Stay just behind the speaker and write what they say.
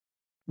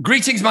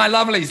Greetings, my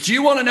lovelies. Do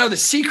you want to know the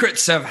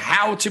secrets of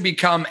how to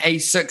become a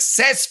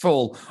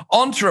successful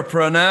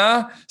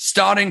entrepreneur,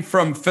 starting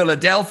from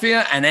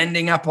Philadelphia and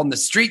ending up on the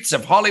streets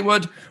of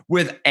Hollywood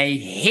with a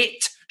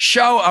hit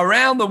show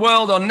around the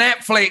world on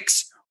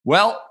Netflix?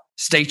 Well,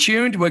 stay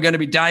tuned. We're going to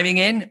be diving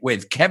in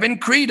with Kevin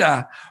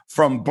Kreder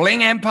from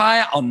Bling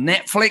Empire on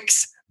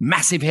Netflix.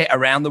 Massive hit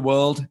around the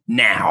world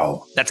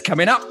now. That's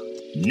coming up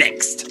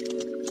next.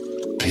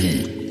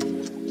 Pete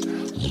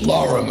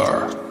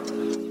Lorimer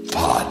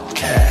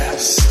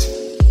Podcast.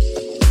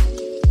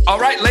 All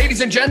right,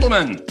 ladies and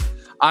gentlemen,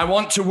 I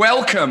want to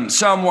welcome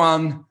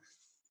someone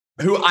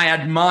who I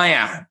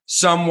admire,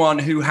 someone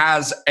who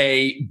has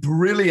a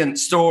brilliant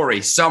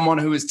story, someone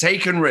who has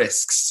taken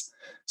risks,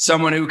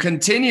 someone who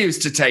continues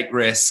to take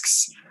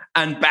risks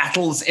and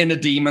battles inner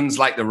demons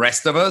like the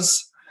rest of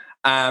us.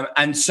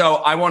 And so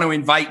I want to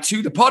invite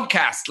to the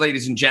podcast,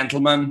 ladies and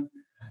gentlemen,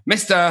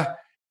 Mr.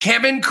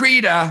 Kevin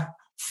Kreder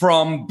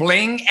from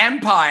Bling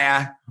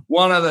Empire,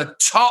 one of the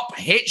top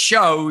hit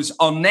shows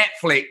on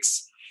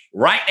Netflix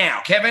right now.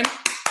 Kevin.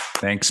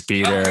 Thanks,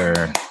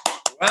 Peter.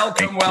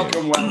 Welcome.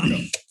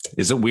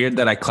 Is it weird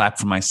that I clap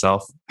for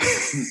myself?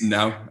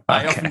 No,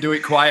 I often do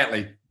it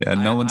quietly. Yeah,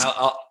 no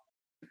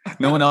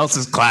one else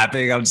is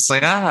clapping. I'm just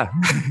like,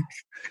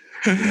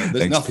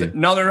 There's nothing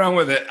wrong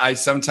with it. I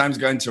sometimes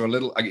go into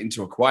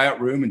a quiet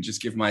room and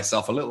just give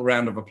myself a little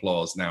round of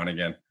applause now and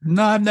again.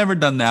 No, I've never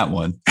done that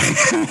one.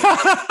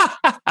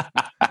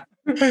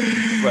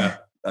 Well,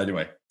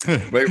 anyway,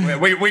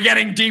 we're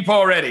getting deep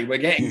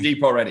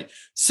already.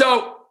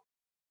 So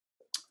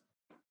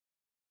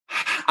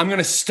I'm going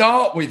to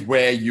start with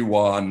where you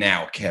are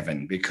now,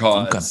 Kevin,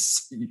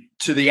 because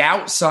to the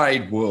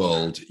outside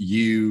world,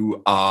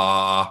 you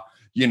are,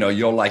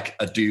 you're like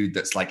a dude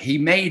that's like, he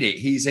made it.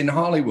 He's in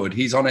Hollywood.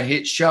 He's on a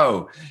hit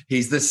show.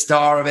 He's the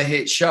star of a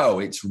hit show.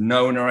 It's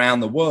known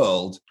around the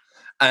world.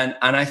 And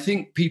I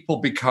think people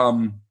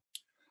become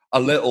a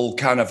little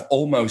kind of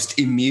almost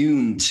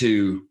immune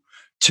to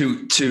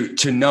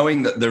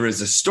knowing that there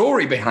is a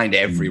story behind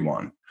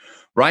everyone,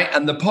 right?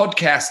 And the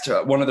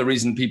podcast, one of the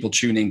reasons people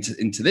tune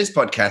into this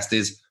podcast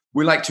is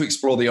we like to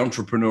explore the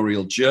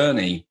entrepreneurial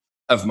journey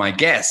of my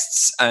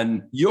guests.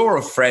 And you're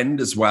a friend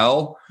as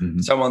well,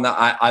 someone that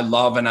I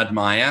love and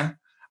admire.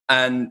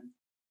 And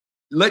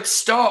let's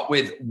start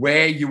with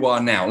where you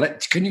are now.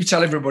 Can you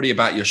tell everybody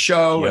about your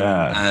show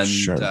and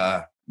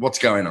sure. What's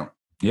going on?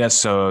 Yeah,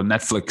 so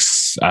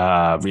Netflix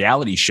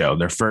reality show,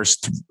 their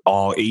first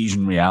all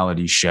Asian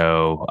reality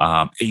show,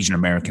 Asian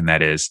American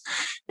that is,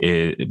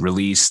 it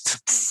released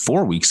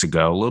 4 weeks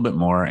ago, a little bit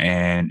more,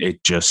 and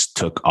it just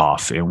took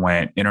off. It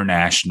went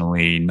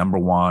internationally,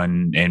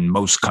 #1 in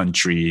most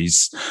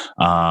countries,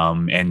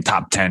 and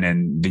top 10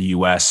 in the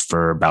US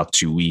for about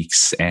 2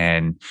 weeks.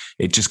 And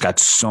it just got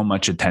so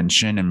much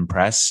attention and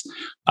press.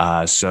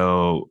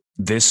 So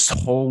this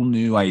whole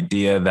new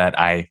idea that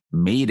I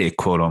made it,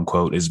 quote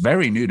unquote, is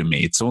very new to me.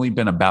 It's only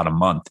been about a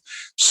month.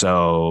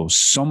 So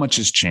much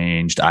has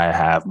changed. I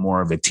have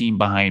more of a team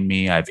behind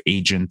me. I have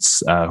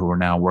agents who are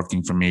now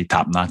working for me,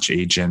 top-notch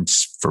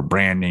agents for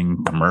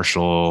branding,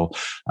 commercial,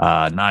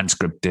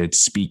 non-scripted,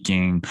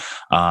 speaking.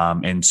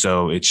 And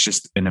so it's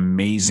just an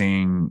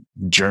amazing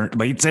journey.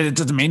 Like it's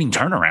an amazing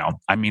turnaround.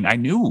 I mean, I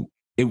knew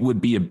it would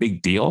be a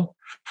big deal.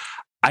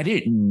 I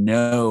didn't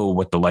know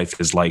what the life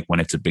is like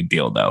when it's a big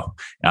deal, though.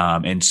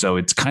 And so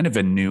it's kind of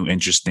a new,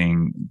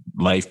 interesting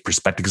life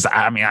perspective. Because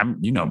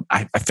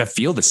I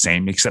feel the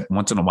same, except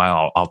once in a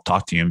while I'll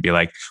talk to you and be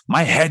like,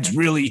 my head's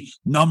really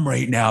numb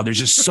right now. There's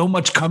just so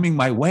much coming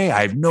my way.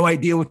 I have no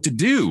idea what to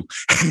do.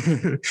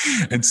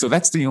 And so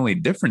that's the only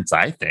difference,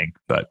 I think.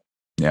 But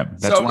yeah,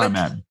 that's where I'm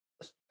at.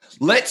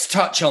 Let's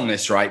touch on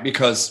this, right?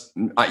 Because,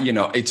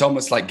 it's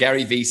almost like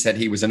Gary Vee said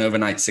he was an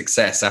overnight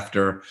success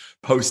after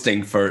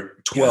posting for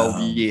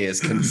 12 years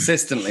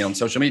consistently on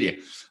social media.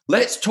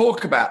 Let's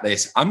talk about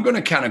this. I'm going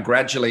to kind of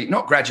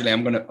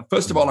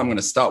first of all, I'm going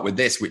to start with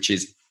this, which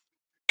is,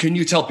 can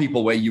you tell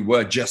people where you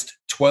were just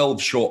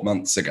 12 short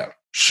months ago?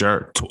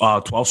 Sure.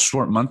 12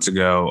 short months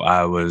ago,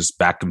 I was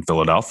back in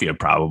Philadelphia,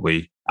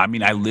 probably. I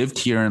mean, I lived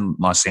here in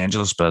Los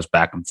Angeles, but I was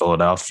back in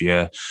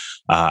Philadelphia.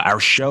 Our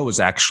show was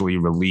actually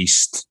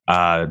released,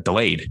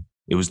 delayed.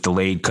 It was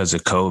delayed because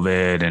of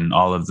COVID and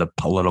all of the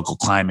political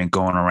climate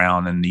going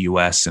around in the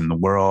US and the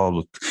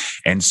world.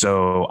 And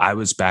so I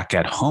was back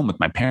at home with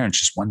my parents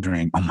just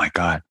wondering, oh my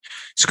God,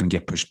 it's going to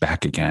get pushed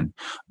back again.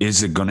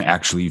 Is it going to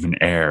actually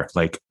even air?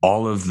 Like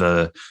all of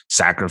the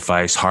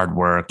sacrifice, hard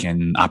work,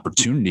 and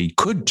opportunity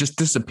could just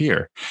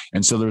disappear.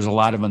 And so there's a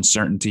lot of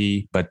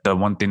uncertainty. But the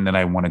one thing that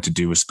I wanted to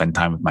do was spend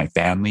time with my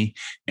family.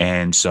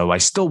 And so I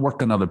still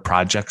worked on other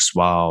projects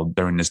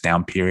during this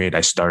down period.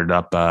 I started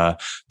up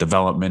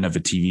development of a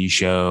TV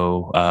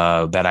show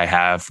that I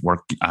have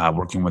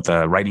working with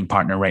a writing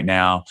partner right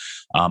now,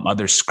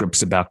 other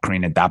scripts about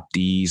Korean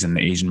adoptees and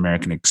the Asian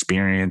American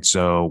experience.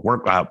 So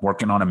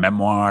working on a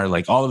memoir,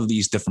 like all of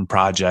these different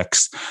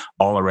projects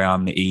all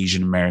around the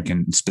Asian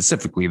American,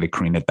 specifically the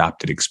Korean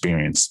adopted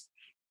experience.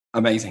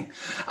 Amazing.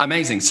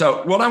 Amazing.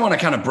 So what I want to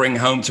kind of bring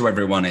home to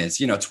everyone is,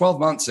 12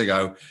 months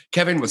ago,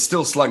 Kevin was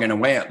still slugging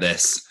away at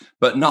this,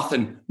 but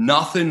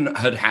nothing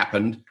had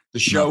happened. The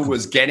show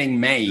was getting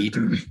made,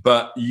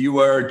 but you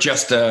were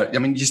just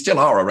you still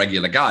are a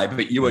regular guy,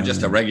 but you were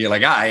just a regular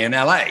guy in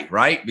LA,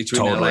 right?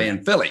 Between LA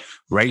and Philly.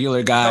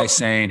 Regular guy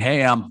saying,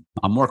 hey, I'm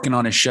working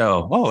on a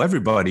show. Oh,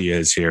 everybody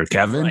is here,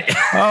 Kevin. Right.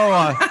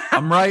 Oh,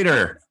 I'm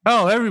writer.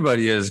 Oh,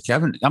 everybody is,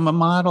 Kevin. I'm a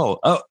model.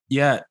 Oh,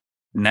 yeah.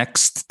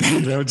 Next,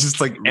 just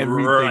like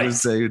everything to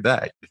say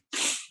that.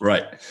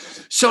 Right.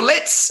 So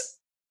let's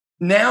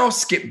now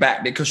skip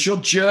back, because your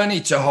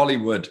journey to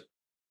Hollywood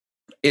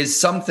is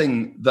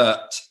something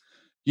that,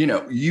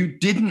 you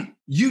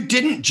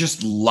didn't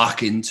just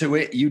luck into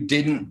it. You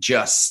didn't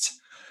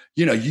just,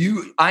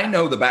 I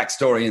know the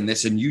backstory in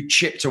this, and you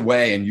chipped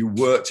away and you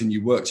worked and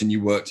you worked and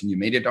you worked and you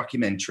made a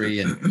documentary,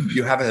 and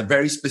you have a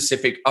very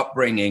specific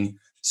upbringing.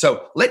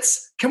 So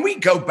can we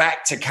go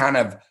back to kind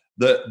of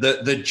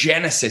the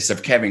genesis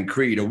of Kevin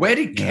Creeder? Where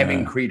did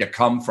Kevin Creeder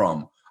come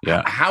from?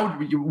 Yeah.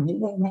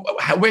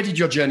 Where did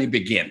your journey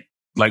begin?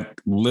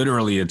 Like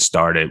literally it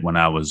started when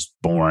I was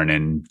born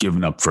and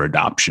given up for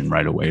adoption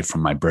right away from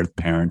my birth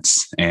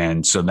parents.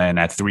 And so then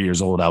at 3 years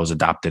old, I was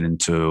adopted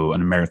into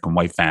an American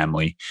white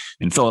family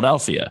in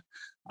Philadelphia.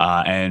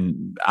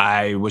 And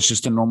I was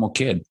just a normal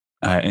kid.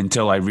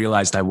 Until I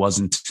realized I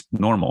wasn't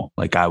normal.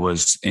 Like I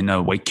was in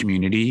a white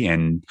community,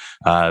 and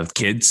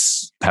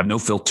kids have no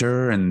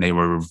filter, and they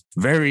were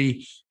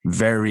very,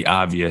 very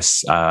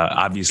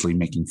obviously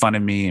making fun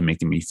of me and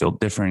making me feel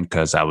different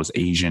because I was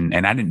Asian.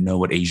 And I didn't know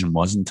what Asian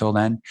was until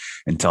I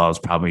was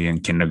probably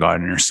in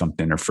kindergarten or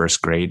something, or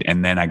first grade.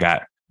 And then I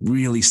got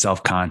really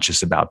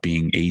self-conscious about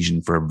being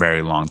Asian for a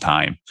very long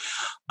time.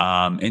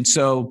 And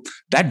so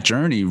that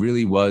journey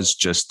really was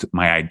just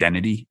my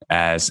identity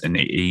as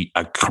a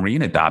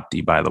Korean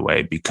adoptee, by the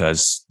way,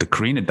 because the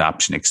Korean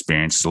adoption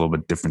experience is a little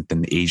bit different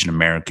than the Asian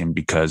American,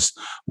 because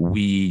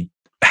we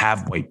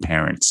have white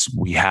parents.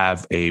 We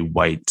have a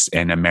white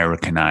and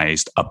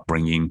Americanized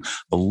upbringing,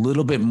 a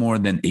little bit more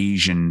than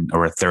Asian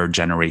or a third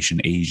generation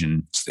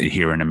Asian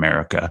here in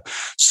America.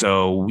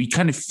 So we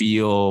kind of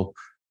feel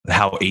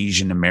how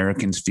Asian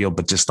Americans feel,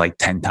 but just like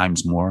 10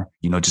 times more,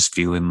 just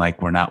feeling like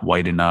we're not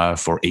white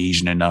enough or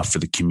Asian enough for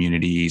the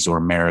communities or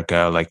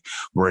America. Like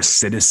we're a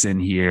citizen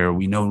here.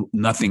 We know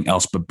nothing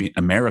else but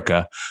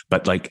America,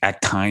 but like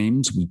at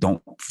times we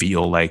don't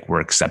feel like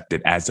we're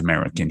accepted as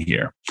American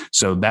here.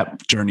 So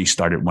that journey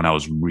started when I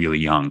was really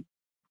young.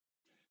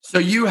 So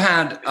you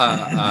had,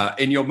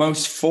 in your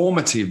most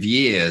formative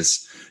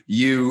years,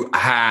 you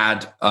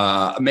had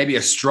maybe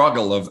a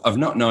struggle of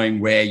not knowing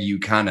where you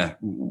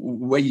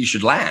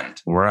should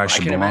land. Where I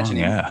should belong,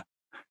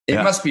 It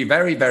must be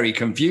very, very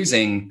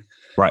confusing.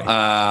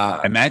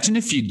 Right. Imagine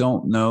if you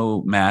don't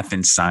know math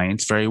and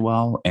science very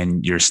well,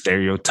 and your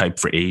stereotype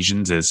for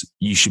Asians is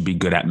you should be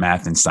good at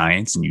math and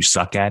science and you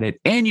suck at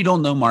it, and you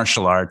don't know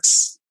martial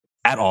arts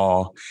at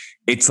all.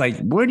 It's like,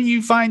 where do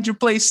you find your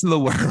place in the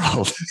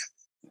world?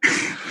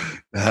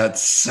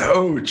 That's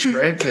so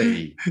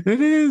trippy.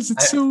 It is.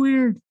 It's so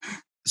weird.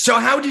 So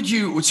how did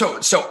you,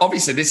 so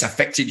obviously this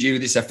affected you,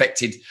 this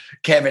affected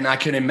Kevin. I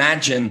can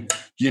imagine,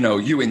 you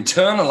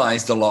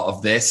internalized a lot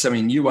of this. I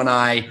mean, you and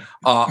I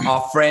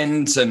are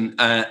friends,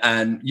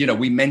 and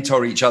we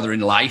mentor each other in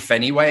life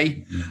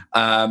anyway.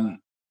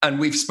 And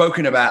we've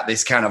spoken about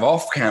this kind of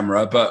off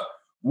camera, but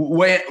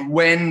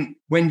when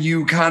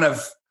you kind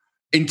of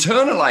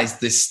internalized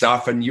this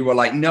stuff and you were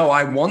like, no,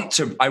 I want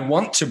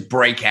to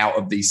break out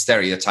of these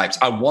stereotypes.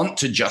 I want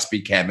to just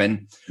be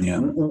Kevin. Yeah.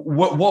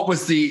 What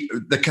was the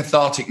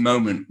cathartic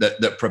moment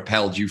that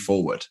propelled you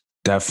forward?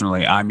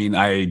 Definitely. I mean,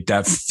 I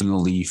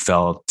definitely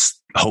felt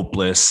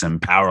hopeless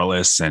and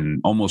powerless and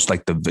almost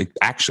like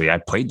actually I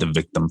played the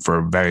victim for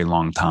a very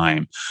long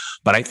time,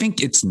 but I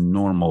think it's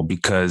normal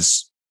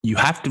because you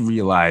have to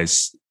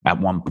realize at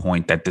one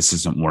point that this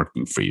isn't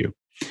working for you.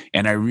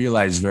 And I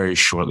realized very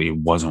shortly it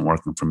wasn't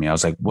working for me. I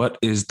was like, what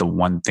is the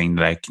one thing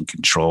that I can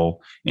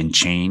control and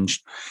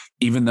change,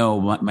 even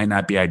though it might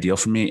not be ideal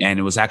for me? And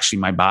it was actually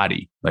my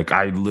body. Like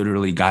I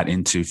literally got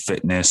into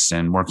fitness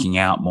and working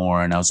out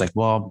more. And I was like,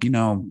 well,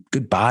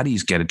 good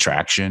bodies get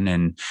attraction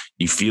and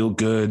you feel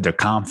good. They're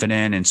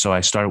confident. And so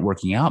I started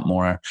working out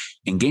more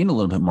and gained a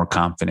little bit more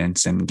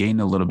confidence and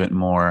gained a little bit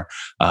more,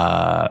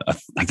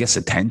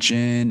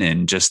 attention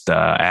and just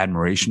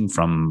admiration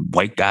from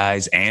white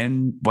guys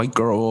and white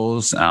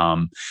girls.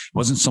 It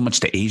wasn't so much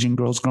the Asian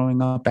girls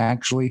growing up,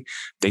 actually.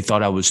 They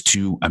thought I was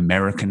too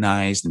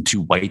Americanized and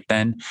too white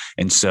then.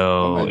 And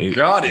so, oh my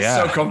God, it's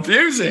so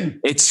confusing.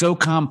 It's so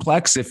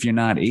complex if you're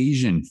not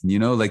Asian,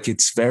 like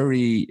it's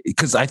very,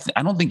 because I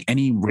don't think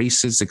any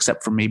races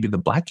except for maybe the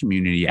Black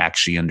community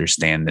actually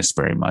understand this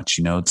very much.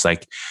 It's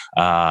like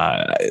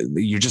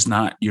you're just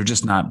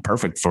not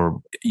perfect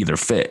for either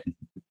fit.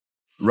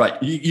 Right.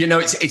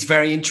 It's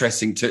very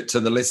interesting to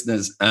the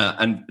listeners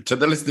and to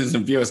the listeners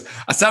and viewers.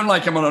 I sound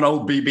like I'm on an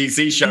old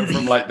BBC show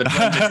from like the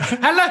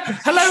 20s.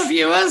 Hello,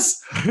 viewers.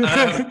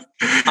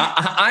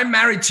 I'm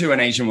married to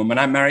an Asian woman.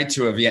 I'm married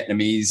to a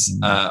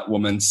Vietnamese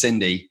woman,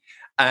 Cindy.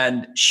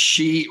 And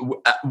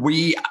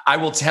I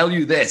will tell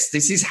you this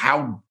is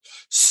how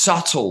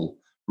subtle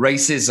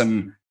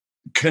racism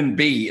can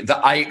be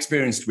that I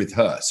experienced with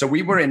her. So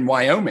we were in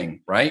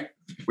Wyoming, right?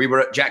 We were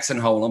at Jackson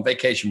Hole on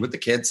vacation with the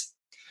kids,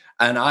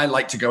 and I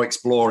like to go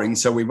exploring.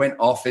 So we went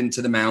off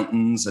into the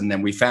mountains, and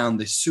then we found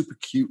this super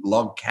cute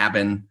log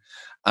cabin,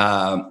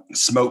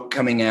 smoke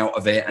coming out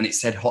of it, and it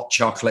said hot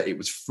chocolate. It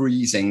was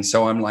freezing.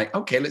 So I'm like,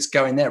 okay, let's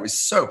go in there. It was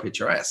so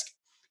picturesque.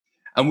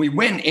 And we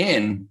went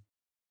in,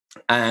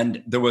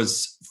 and there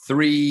was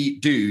 3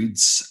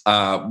 dudes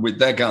with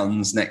their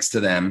guns next to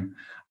them,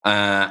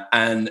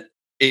 and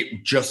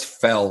it just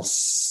fell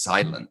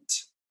silent.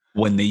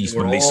 When they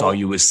saw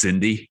you as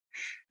Cindy?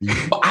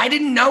 But I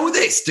didn't know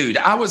this, dude.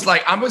 I was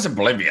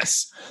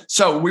oblivious.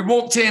 So we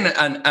walked in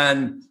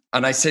and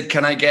I said,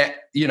 can I get,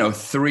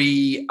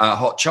 3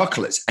 hot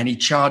chocolates? And he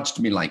charged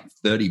me like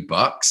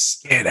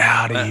 $30. Get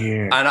out of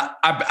here. And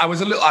I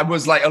was a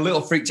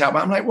little freaked out,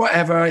 but I'm like,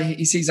 whatever.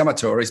 He sees I'm a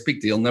tourist.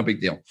 Big deal. No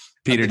big deal.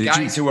 Peter,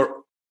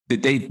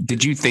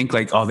 did you think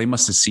like, oh, they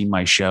must have seen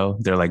my show?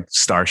 They're like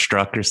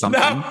starstruck or something.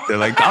 No. They're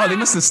like, oh, they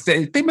must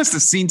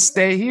have seen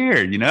Stay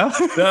Here, No,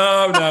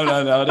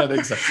 I don't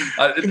think so.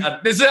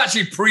 This is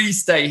actually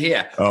pre-Stay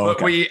Here. Oh, okay.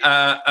 But we,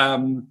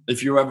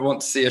 if you ever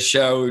want to see a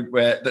show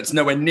that's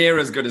nowhere near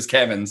as good as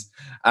Kevin's,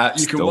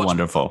 you can watch.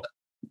 Wonderful.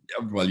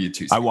 Well, you're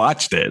too sweet. I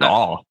watched it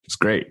all. It's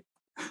great.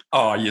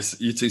 Oh, yes,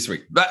 you're too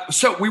sweet. But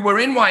so we were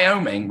in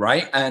Wyoming,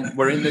 right? And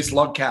we're in this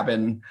log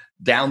cabin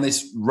down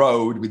this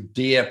road with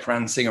deer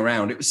prancing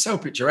around. It was so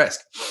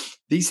picturesque.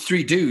 These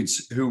 3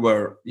 dudes who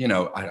were,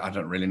 I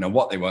don't really know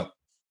what they were,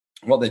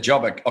 what their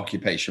job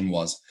occupation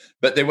was,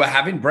 but they were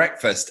having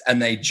breakfast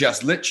and they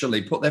just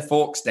literally put their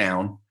forks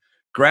down,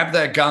 grabbed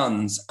their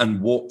guns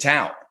and walked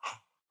out.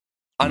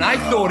 And I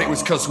thought it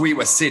was because we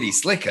were city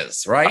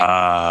slickers, right?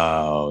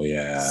 Oh,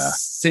 yeah.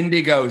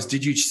 Cindy goes,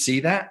 did you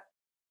see that?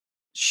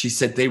 She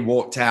said they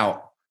walked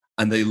out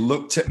and they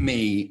looked at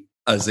me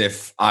as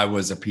if I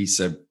was a piece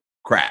of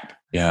crap.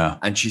 Yeah.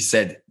 And she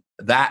said,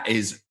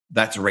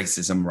 that's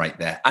racism right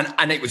there.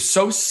 And it was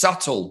so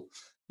subtle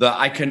that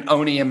I can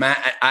only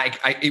imagine.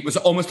 It was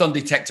almost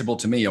undetectable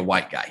to me, a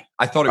white guy.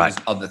 I thought it was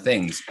other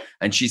things.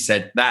 And she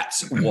said,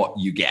 that's what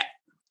you get.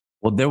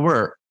 Well, there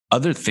were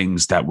other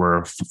things that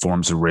were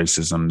forms of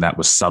racism that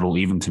was subtle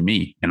even to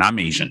me, and I'm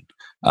Asian.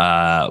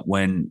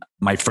 When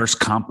my first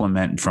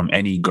compliment from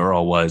any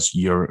girl was,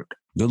 you're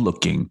good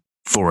looking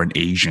for an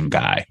Asian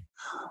guy.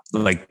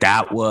 Like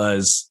that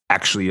was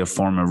actually a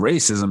form of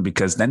racism,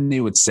 because then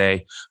they would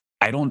say,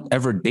 I don't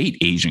ever date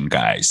Asian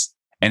guys.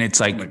 And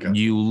it's like,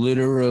 you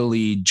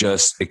literally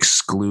just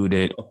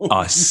excluded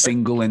a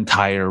single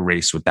entire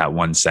race with that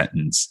one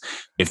sentence.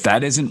 If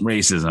that isn't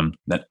racism,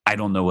 then I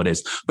don't know what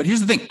is. But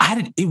here's the thing.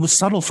 It was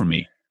subtle for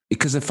me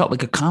because it felt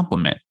like a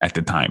compliment at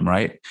the time.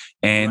 Right.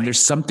 And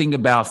there's something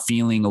about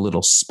feeling a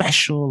little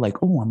special, like,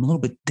 oh, I'm a little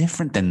bit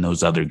different than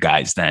those other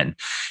guys then.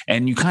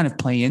 And you kind of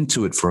play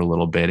into it for a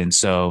little bit. And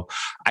so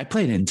I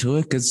played into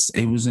it because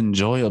it was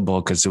enjoyable,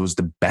 because it was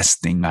the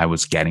best thing I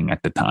was getting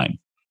at the time.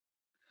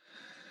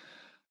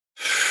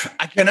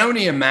 I can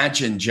only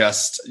imagine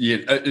just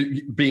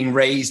being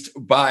raised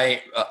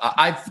by.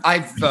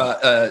 I've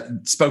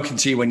spoken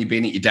to you when you've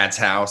been at your dad's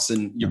house,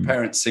 and your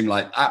parents seem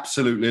like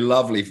absolutely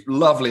lovely,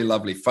 lovely,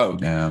 lovely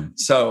folk. Yeah.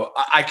 So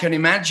I can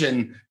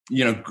imagine,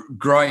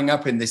 growing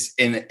up in this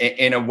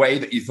in a way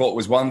that you thought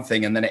was one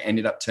thing, and then it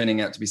ended up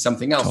turning out to be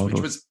something else,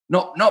 which was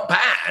not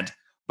bad,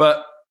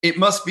 but it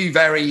must be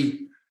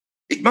very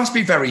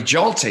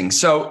jolting.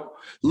 So.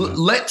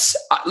 Let's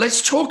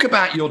talk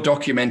about your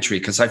documentary,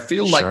 because I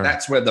feel like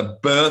that's where the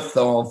birth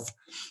of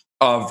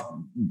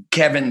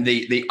Kevin,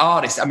 the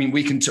artist. I mean,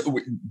 we can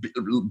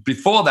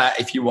before that,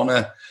 if you want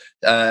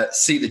to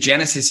see the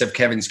genesis of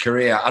Kevin's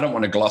career, I don't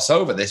want to gloss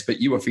over this,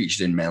 but you were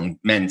featured in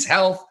Men's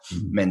Health,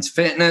 Men's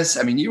Fitness.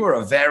 I mean, you were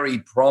a very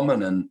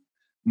prominent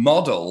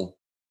model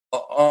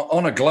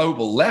on a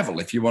global level,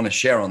 if you want to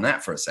share on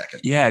that for a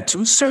second. Yeah,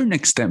 to a certain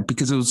extent,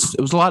 because it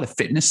was a lot of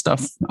fitness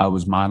stuff I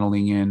was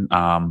modeling in.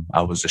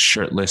 I was a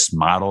shirtless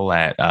model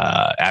at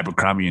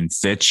Abercrombie and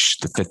Fitch,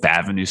 the Fifth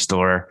Avenue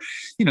store,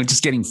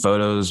 just getting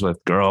photos with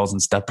girls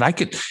and stuff. But I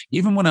could,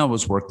 even when I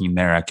was working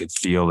there, I could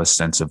feel a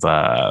sense of,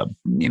 I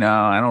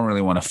don't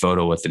really want a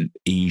photo with an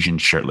Asian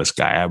shirtless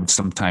guy. I would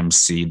sometimes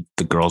see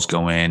the girls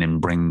go in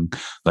and bring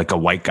like a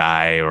white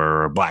guy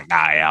or a black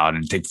guy out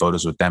and take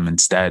photos with them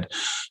instead.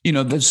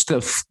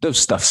 Those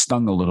stuff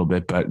stung a little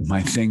bit, but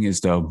my thing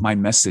is, though, my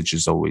message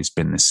has always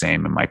been the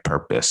same, and my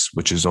purpose,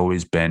 which has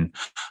always been,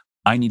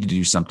 I need to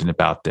do something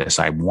about this.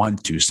 I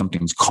want to.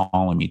 Something's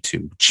calling me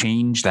to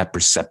change that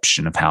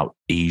perception of how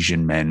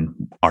Asian men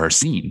are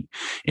seen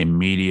in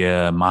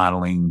media,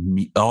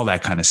 modeling, all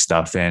that kind of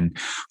stuff. And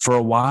for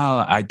a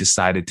while, I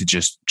decided to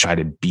just try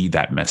to be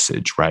that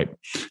message, right?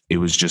 It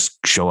was just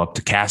show up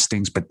to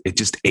castings, but it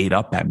just ate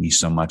up at me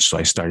so much. So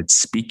I started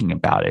speaking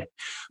about it.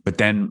 But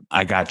then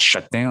I got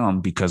shut down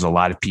because a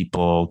lot of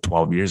people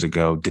 12 years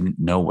ago didn't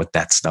know what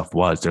that stuff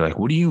was. They're like,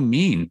 what do you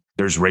mean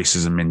there's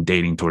racism in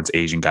dating towards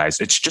Asian guys?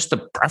 It's just a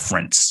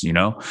preference, and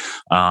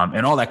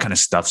all that kind of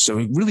stuff. So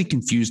it really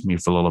confused me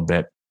for a little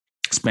bit.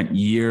 Spent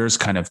years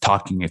kind of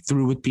talking it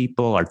through with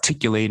people,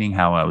 articulating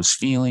how I was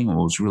feeling, what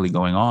was really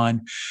going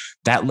on.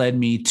 That led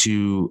me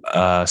to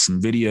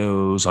some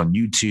videos on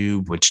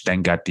YouTube, which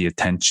then got the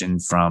attention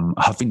from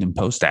Huffington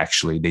Post.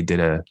 Actually, they did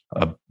a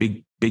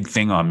big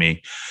thing on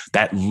me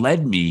that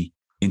led me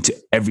into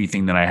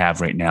everything that I have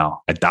right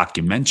now. A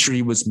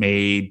documentary was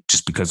made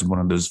just because of one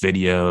of those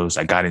videos.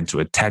 I got into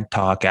a TED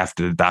Talk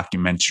after the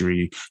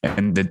documentary,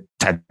 and the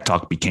TED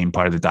Talk became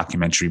part of the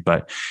documentary,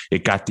 but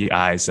it got the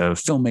eyes of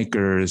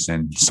filmmakers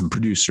and some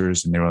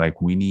producers, and they were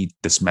like, we need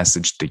this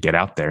message to get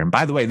out there. And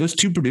by the way, those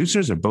two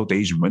producers are both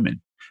Asian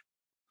women.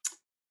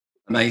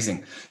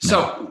 Amazing.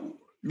 So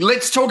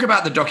let's talk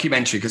about the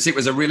documentary, because it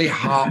was a really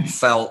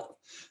heartfelt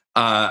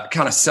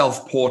kind of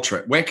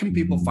self-portrait. Where can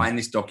people find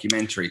this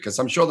documentary? Because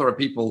I'm sure there are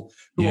people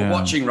who are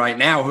watching right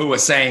now who are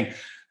saying,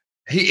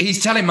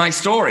 he's telling my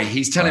story.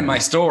 He's telling my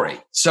story.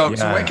 So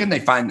where can they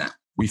find that?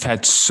 We've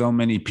had so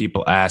many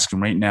people ask,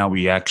 and right now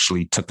we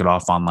actually took it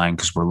off online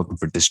because we're looking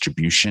for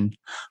distribution.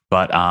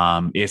 But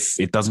if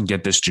it doesn't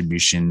get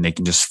distribution, they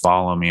can just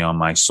follow me on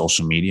my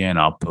social media, and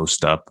I'll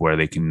post up where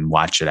they can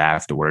watch it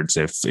afterwards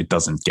if it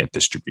doesn't get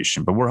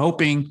distribution. But we're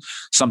hoping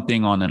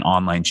something on an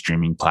online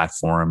streaming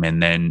platform,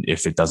 and then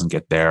if it doesn't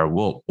get there,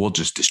 we'll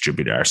just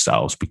distribute it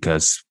ourselves,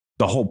 because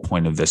the whole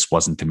point of this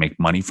wasn't to make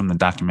money from the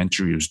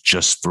documentary. It was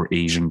just for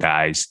Asian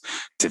guys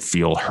to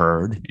feel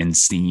heard and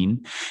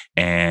seen,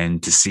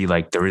 and to see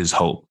like there is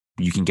hope.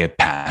 You can get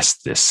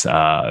past this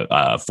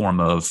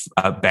form of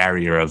a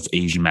barrier of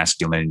Asian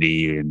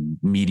masculinity and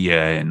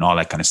media and all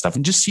that kind of stuff,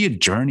 and just see a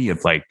journey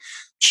of like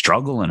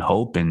struggle and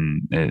hope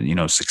and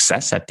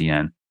success at the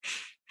end.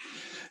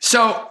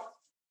 So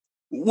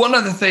one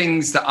of the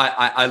things that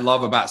I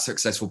love about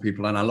successful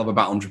people, and I love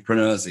about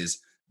entrepreneurs, is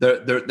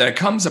there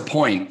comes a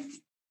point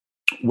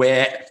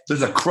where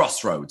there's a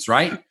crossroads,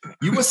 right?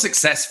 You were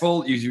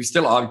successful, you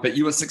still are, but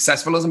you were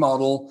successful as a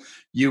model.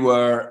 You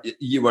were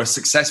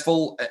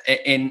successful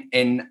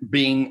in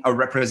being a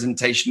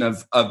representation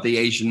of the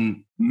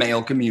Asian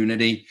male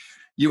community.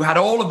 You had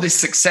all of this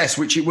success,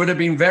 which it would have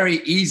been very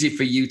easy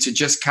for you to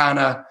just kind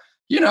of,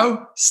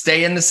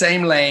 stay in the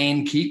same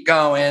lane, keep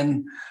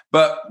going.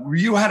 But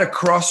you had a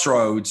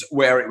crossroads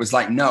where it was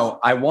like, no,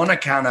 I want to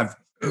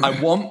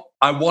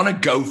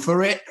go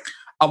for it.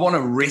 I want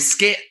to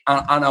risk it,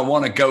 and I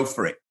want to go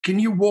for it. Can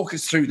you walk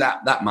us through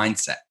that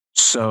mindset?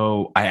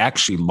 So I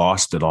actually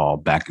lost it all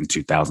back in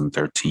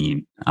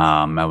 2013.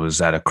 I was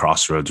at a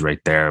crossroads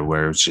right there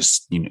where it was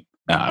just, it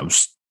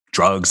was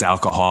drugs,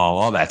 alcohol,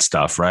 all that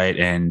stuff, right?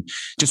 And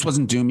just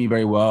wasn't doing me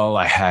very well.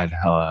 I had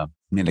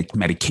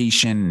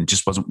medication. It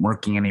just wasn't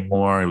working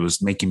anymore. It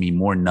was making me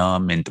more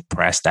numb and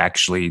depressed.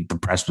 Actually,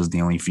 depressed was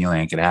the only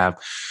feeling I could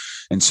have.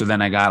 And so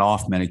then I got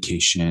off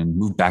medication,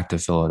 moved back to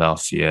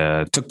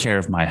Philadelphia, took care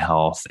of my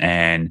health.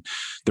 And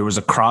there was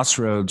a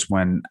crossroads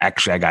when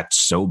actually I got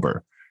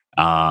sober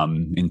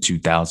in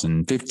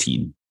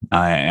 2015.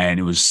 And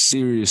it was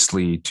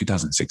seriously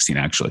 2016,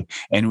 actually.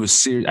 And it was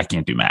serious. I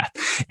can't do math.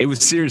 It was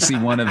seriously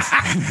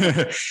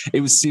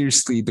it was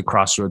seriously the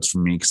crossroads for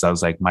me, because I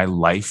was like, my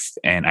life,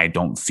 and I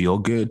don't feel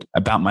good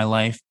about my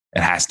life.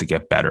 It has to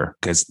get better,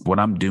 because what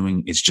I'm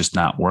doing is just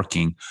not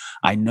working.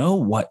 I know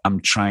what I'm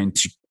trying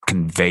to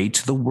convey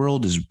to the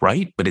world is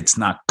right, but it's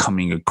not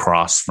coming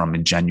across from a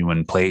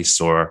genuine place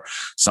or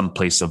some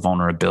place of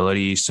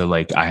vulnerability. So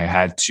like I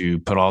had to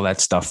put all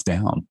that stuff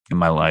down in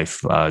my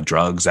life,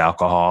 drugs,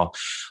 alcohol,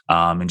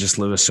 and just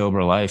live a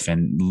sober life.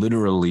 And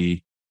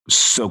literally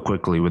so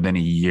quickly, within a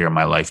year,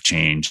 my life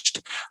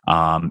changed.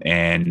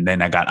 And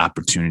then I got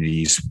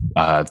opportunities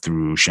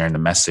through sharing the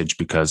message,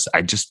 because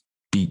I just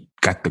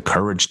got the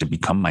courage to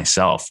become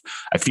myself.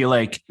 I feel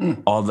like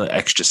all the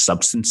extra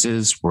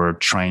substances were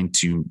trying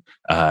to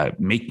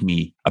make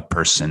me a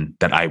person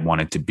that I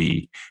wanted to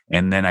be.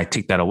 And then I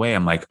take that away.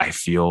 I'm like, I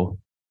feel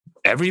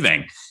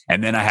everything.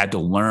 And then I had to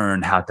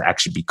learn how to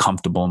actually be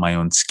comfortable in my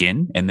own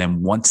skin. And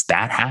then once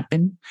that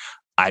happened,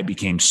 I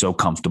became so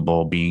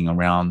comfortable being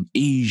around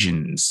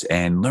Asians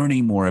and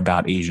learning more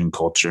about Asian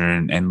culture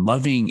and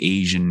loving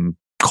Asian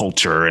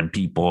culture and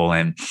people,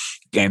 and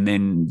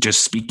then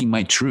just speaking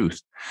my truth,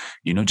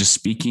 just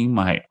speaking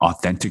my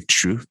authentic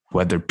truth,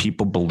 whether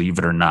people believe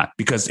it or not.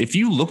 Because if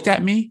you looked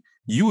at me,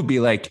 you would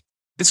be like,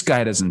 this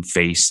guy doesn't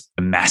face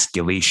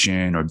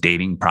emasculation or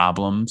dating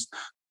problems.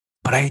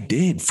 But I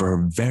did for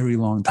a very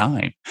long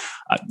time.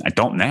 I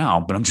don't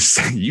now, but I'm just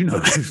saying,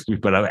 this,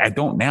 but I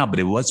don't now, but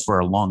it was for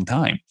a long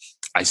time.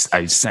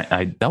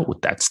 I dealt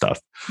with that stuff.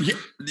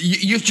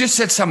 You just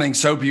said something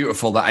so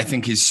beautiful that I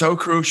think is so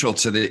crucial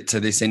to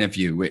this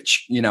interview,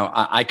 which,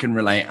 I can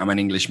relate. I'm an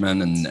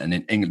Englishman, and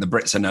the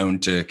Brits are known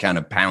to kind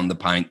of pound the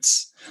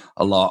pints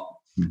a lot.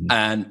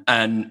 Mm-hmm.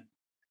 And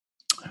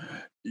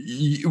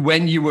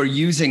when you were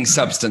using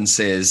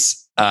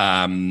substances,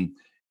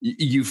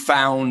 you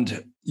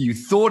found you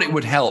thought it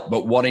would help,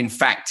 but what in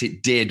fact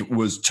it did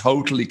was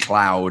totally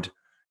cloud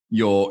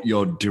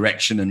your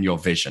direction and your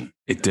vision.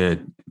 It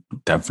did,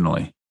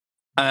 definitely.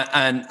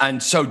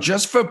 And so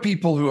just for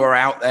people who are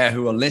out there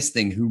who are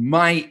listening, who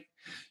might,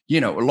 a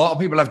lot of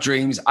people have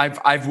dreams.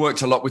 I've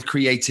worked a lot with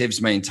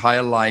creatives my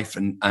entire life,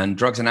 and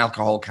drugs and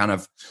alcohol kind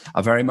of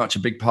are very much a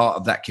big part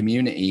of that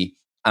community.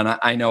 And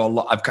I know a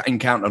lot. I've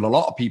encountered a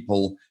lot of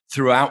people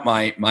throughout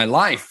my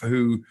life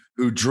who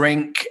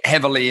drink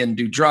heavily and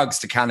do drugs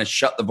to kind of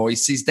shut the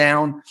voices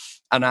down.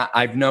 And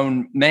I've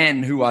known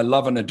men who I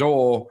love and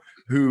adore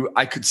who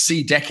I could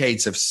see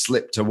decades have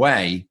slipped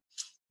away.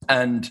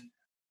 And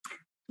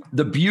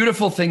the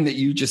beautiful thing that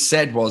you just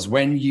said was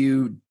when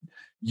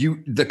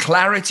the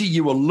clarity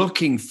you were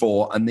looking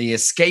for and the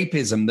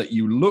escapism that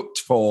you looked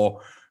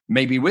for,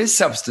 maybe with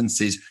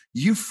substances,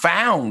 you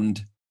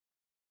found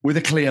with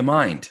a clear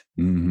mind.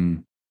 Mm-hmm.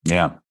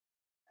 Yeah,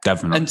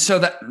 definitely. And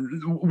so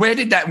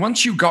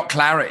once you got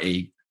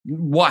clarity,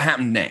 what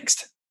happened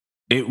next?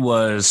 It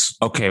was,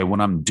 okay, what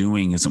I'm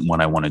doing isn't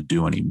what I want to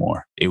do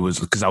anymore. It was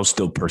because I was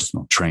still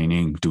personal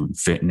training, doing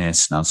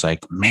fitness. And I was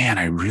like, man,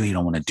 I really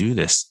don't want to do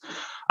this.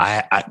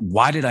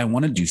 Why did I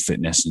want to do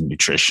fitness and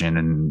nutrition?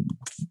 And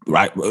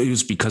it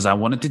was because I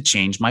wanted to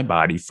change my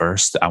body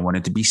first. I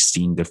wanted to be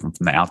seen different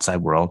from the outside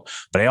world,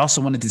 but I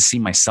also wanted to see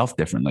myself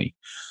differently.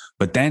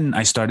 But then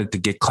I started to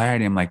get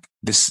clarity. I'm like,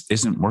 this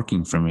isn't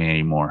working for me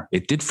anymore.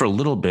 It did for a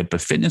little bit,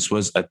 but fitness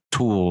was a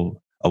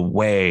tool, a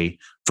way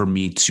for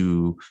me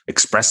to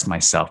express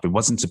myself. It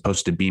wasn't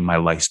supposed to be my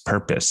life's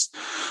purpose.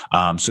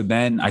 So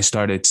then I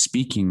started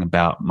speaking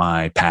about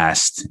my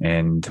past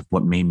and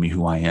what made me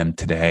who I am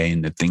today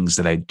and the things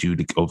that I do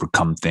to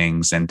overcome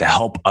things and to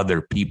help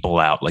other people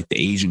out, like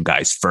the Asian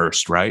guys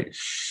first, right?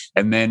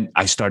 And then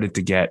I started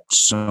to get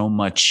so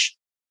much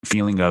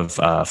feeling of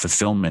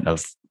fulfillment,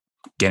 of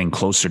getting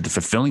closer to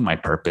fulfilling my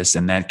purpose.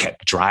 And that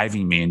kept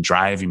driving me. And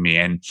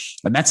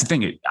that's the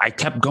thing. I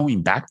kept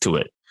going back to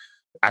it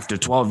after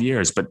 12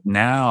 years. But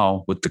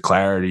now with the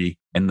clarity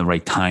and the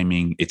right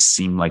timing, it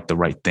seemed like the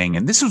right thing.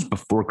 And this was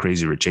before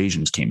Crazy Rich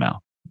Asians came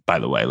out, by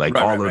the way,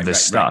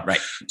 this stuff. Right.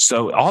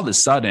 So all of a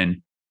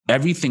sudden,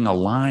 everything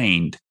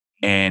aligned.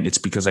 And it's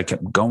because I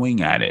kept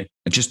going at it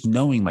and just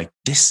knowing like,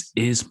 this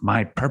is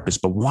my purpose.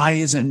 But why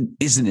isn't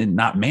it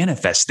not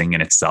manifesting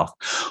in itself?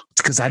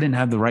 It's because I didn't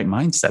have the right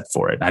mindset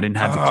for it. I didn't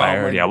have the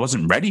clarity. I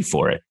wasn't ready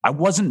for it. I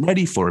wasn't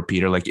ready for it,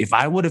 Peter. Like if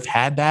I would have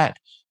had that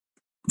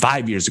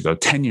 5 years ago,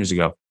 10 years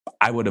ago,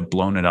 I would have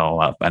blown it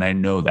all up. And I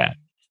know that.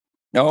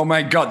 Oh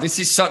my God. This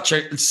is such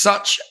a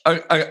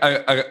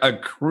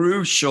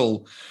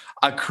crucial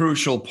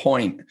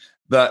point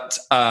that,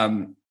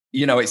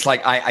 it's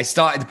like I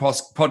started the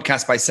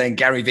podcast by saying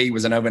Gary Vee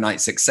was an overnight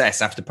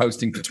success after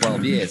posting for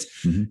 12 years.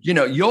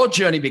 Mm-hmm. Your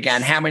journey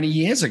began how many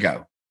years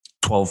ago?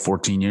 12,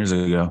 14 years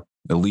ago,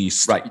 at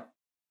least. Right.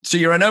 So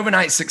you're an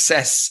overnight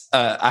success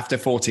after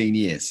 14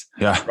 years.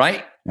 Yeah.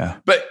 Right. Yeah.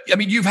 But I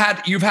mean, you've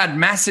had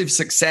massive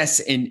success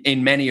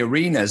in many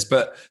arenas,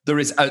 but there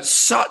is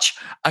such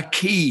a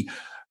key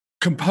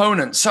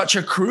component, such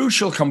a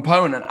crucial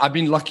component. I've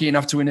been lucky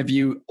enough to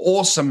interview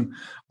awesome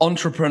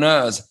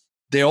entrepreneurs.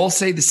 They all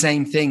say the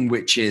same thing,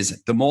 which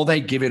is the more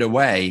they give it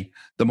away,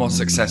 the more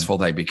successful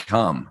they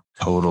become.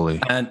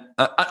 Totally. And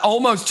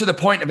almost to the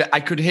point of it, I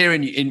could hear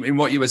in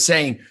what you were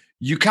saying,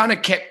 you kind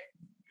of kept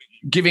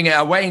giving it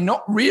away,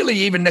 not really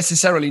even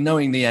necessarily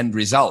knowing the end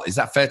result. Is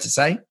that fair to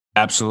say?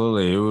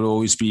 Absolutely. It would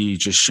always be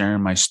just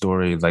sharing my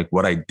story, like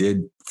what I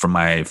did for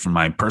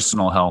my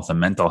personal health and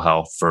mental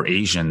health for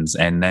Asians.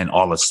 And then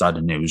all of a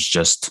sudden it was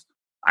just,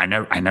 I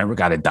never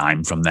got a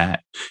dime from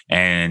that.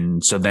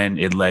 And so then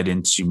it led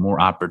into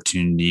more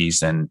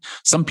opportunities, and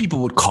some people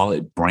would call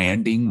it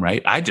branding,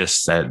 right? I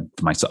just said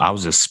to myself, I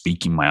was just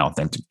speaking my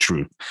authentic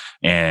truth.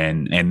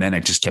 And then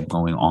it just kept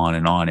going on.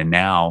 And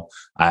now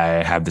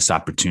I have this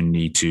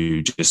opportunity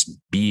to just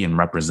be and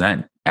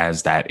represent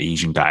as that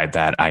Asian guy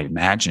that I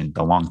imagined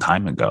a long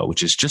time ago,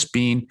 which is just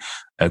being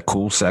a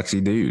cool, sexy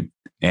dude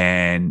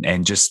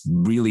and just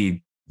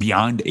really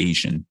beyond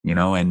Asian,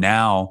 and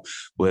now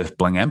with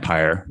Bling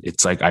Empire,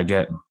 it's like I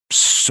get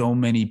so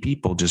many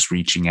people just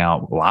reaching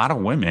out, a lot of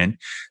women,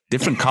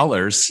 different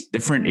colors,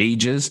 different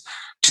ages,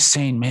 just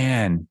saying,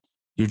 man,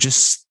 you're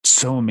just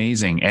so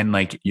amazing. And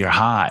like, you're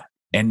hot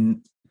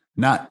and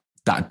not ...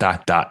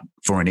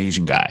 for an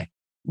Asian guy,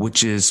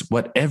 which is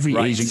what every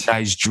Asian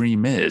guy's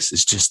dream is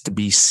just to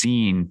be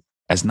seen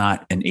as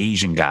not an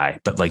Asian guy,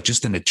 but like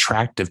just an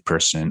attractive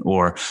person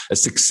or a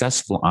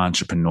successful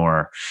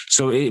entrepreneur.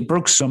 So it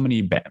broke so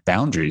many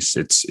boundaries.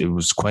 It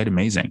was quite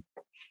amazing.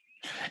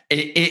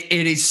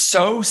 It is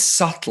so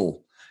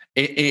subtle.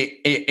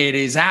 It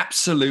is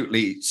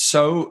absolutely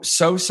so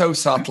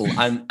subtle.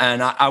 And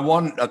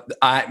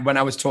when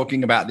I was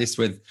talking about this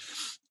with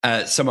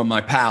some of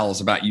my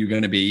pals about you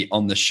going to be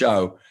on the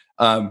show,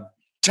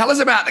 tell us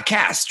about the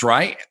cast,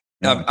 right?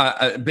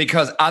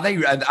 Because are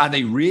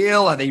they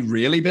real? Are they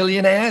really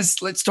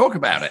billionaires? Let's talk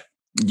about it.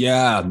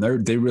 Yeah,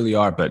 they really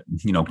are. But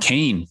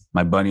Kane,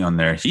 my buddy on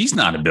there, he's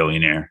not a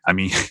billionaire. I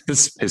mean,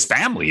 his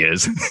family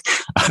is.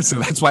 So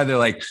that's why they're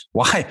like,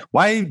 why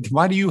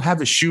do you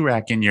have a shoe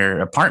rack in your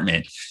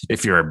apartment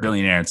if you're a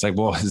billionaire? It's like,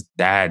 well, his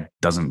dad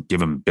doesn't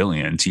give him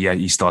billions.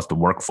 He still has to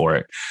work for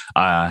it.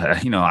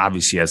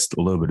 Obviously he has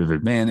a little bit of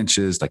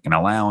advantages like an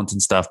allowance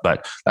and stuff,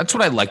 but that's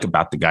what I like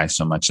about the guy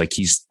so much. Like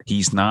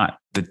he's not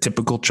the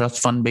typical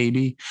trust fund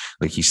baby.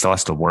 Like he still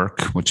has to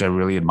work, which I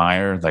really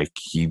admire. Like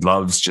he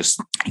loves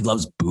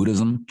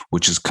Buddhism,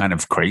 which is kind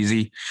of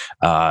crazy.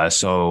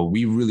 So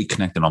we really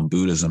connected on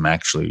Buddhism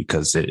actually,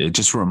 because it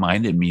just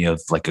reminded me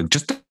of like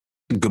just a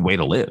good way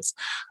to live,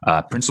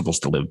 principles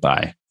to live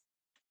by.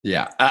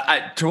 Yeah.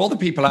 To all the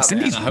people out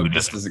there, I hope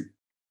this doesn't.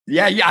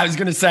 Yeah. I was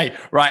going to say,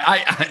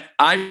 right.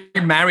 I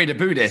married a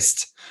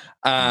Buddhist,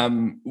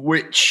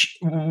 which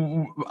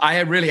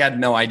I really had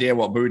no idea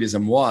what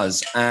Buddhism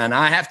was. And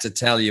I have to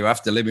tell you,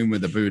 after living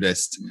with a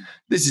Buddhist,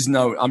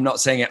 I'm not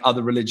saying it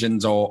other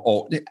religions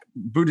or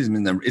Buddhism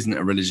isn't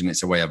a religion.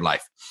 It's a way of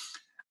life.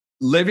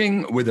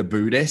 Living with a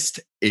Buddhist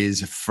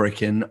is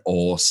freaking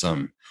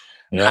awesome.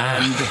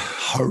 Yeah.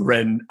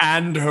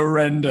 And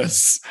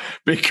horrendous,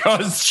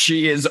 because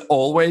she is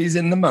always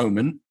in the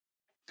moment.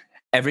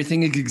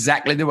 Everything is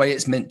exactly the way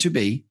it's meant to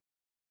be.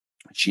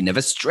 She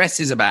never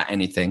stresses about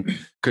anything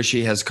because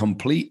she has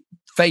complete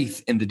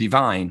faith in the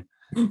divine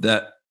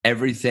that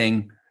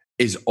everything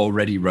is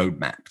already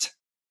roadmapped.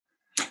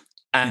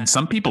 And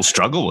some people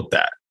struggle with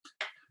that.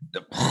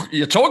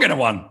 You're talking to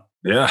one.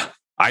 Yeah,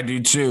 I do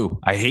too.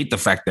 I hate the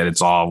fact that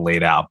it's all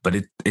laid out, but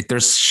there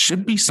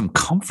should be some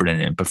comfort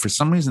in it. But for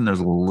some reason, there's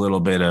a little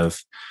bit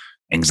of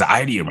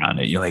anxiety around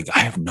it. You're like, I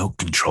have no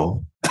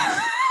control.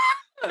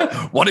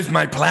 What if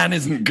my plan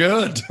isn't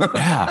good?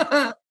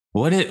 Yeah.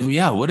 What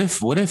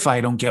if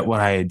I don't get what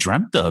I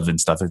dreamt of and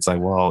stuff? It's like,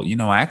 well,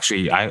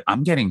 actually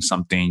I'm getting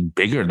something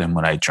bigger than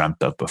what I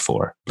dreamt of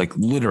before. Like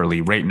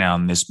literally right now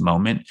in this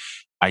moment,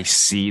 I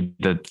see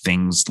the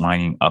things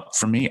lining up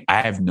for me.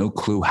 I have no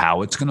clue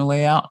how it's going to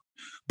lay out,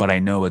 but I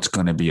know it's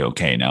going to be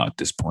okay now at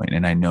this point,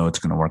 and I know it's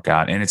going to work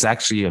out. And it's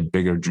actually a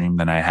bigger dream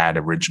than I had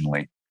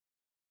originally.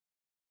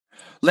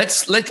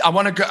 I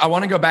want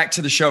to go back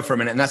to the show for a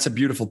minute, and that's a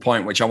beautiful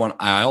point, which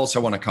I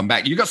also want to come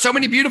back. You got so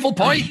many beautiful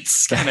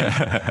points.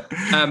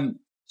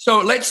 So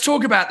let's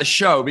talk about the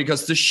show,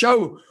 because the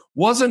show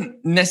wasn't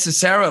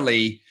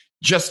necessarily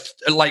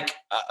just like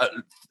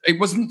it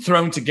wasn't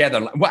thrown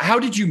together. How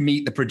did you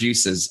meet the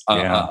producers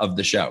of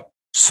the show?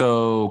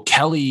 So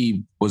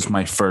Kelly was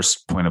my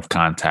first point of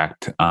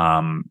contact.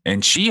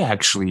 And she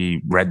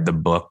actually read the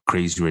book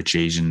Crazy Rich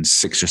Asians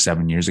 6 or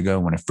 7 years ago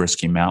when it first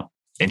came out.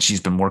 And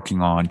she's been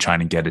working on trying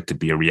to get it to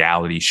be a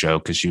reality show,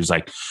 because she was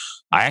like,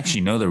 I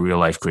actually know the real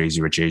life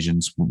Crazy Rich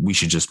Asians. We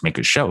should just make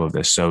a show of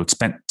this. So it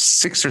spent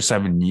 6 or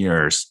 7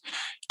 years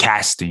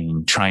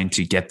casting, trying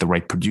to get the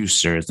right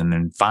producers. And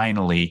then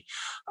finally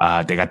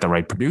they got the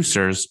right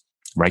producers,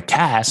 right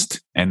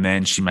cast. And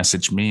then she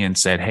messaged me and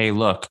said, hey,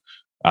 look,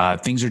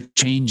 things are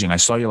changing. I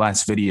saw your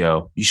last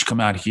video. You should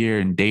come out here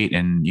and date.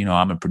 And,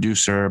 I'm a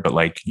producer, but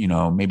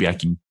maybe I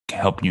can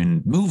help you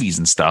in movies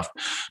and stuff.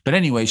 But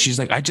anyway, she's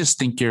like, I just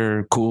think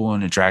you're cool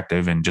and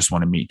attractive and just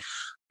want to meet.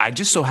 I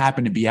just so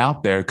happened to be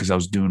out there because I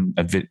was doing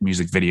a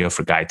music video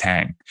for Guy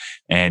Tang,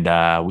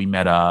 and we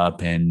met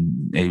up,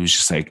 and it was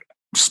just like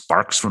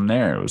sparks from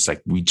there. It was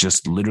like we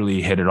just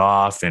literally hit it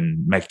off,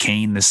 and met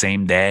Kane the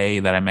same day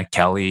that I met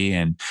Kelly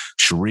and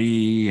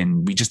Cherie,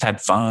 and we just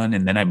had fun.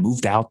 And then I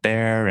moved out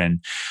there, and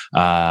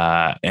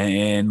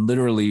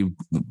literally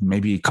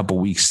maybe a couple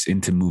weeks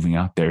into moving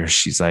out there,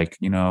 she's like,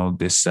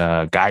 this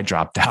guy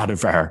dropped out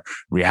of our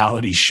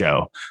reality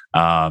show.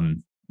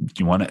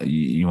 You want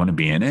to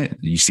be in it?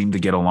 You seem to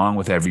get along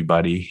with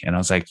everybody. And I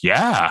was like,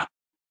 yeah,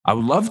 I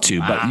would love to,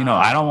 but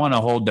I don't want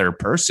to hold their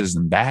purses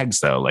and bags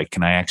though. Like,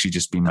 can I actually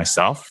just be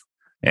myself?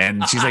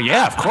 And she's like,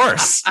 yeah, of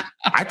course.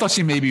 I thought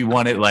she maybe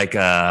wanted like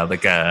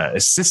a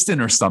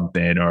assistant or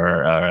something,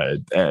 or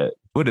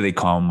what do they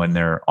call them when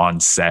they're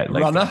on set?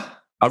 Like runner?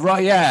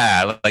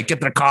 Yeah. Like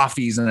get their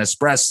coffees and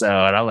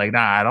espresso. And I'm like,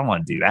 nah, I don't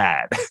want to do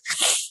that.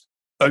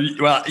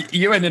 Well,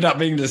 you ended up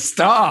being the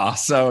star,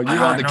 so you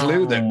are the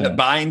glue that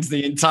binds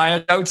the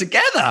entire show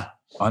together.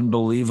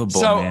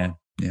 Unbelievable, man.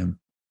 Yeah.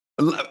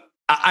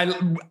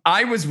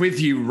 I was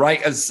with you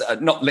right as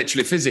not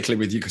literally physically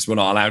with you because we're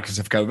not allowed because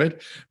of COVID,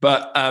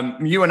 but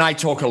you and I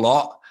talk a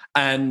lot,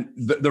 and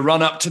the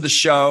run up to the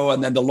show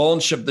and then the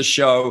launch of the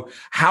show.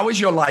 How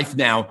is your life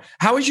now?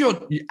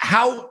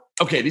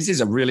 Okay, this is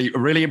a really,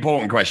 really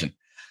important question.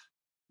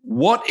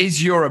 How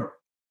is your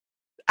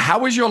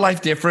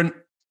life different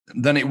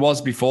than it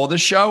was before the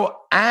show?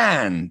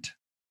 And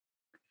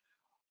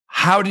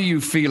how do you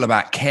feel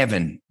about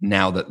Kevin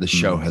now that the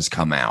show has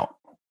come out?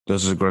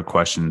 Those are great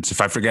questions.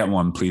 If I forget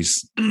one,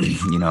 please,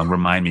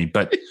 remind me.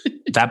 But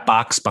that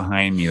box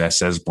behind me that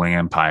says Bling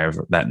Empire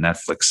that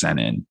Netflix sent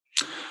in,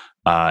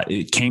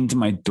 it came to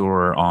my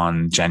door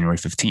on January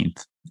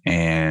 15th,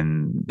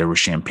 and there were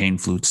champagne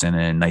flutes in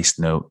it, a nice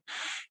note.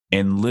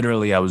 And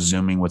literally I was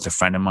Zooming with a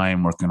friend of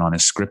mine working on a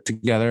script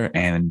together.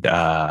 And,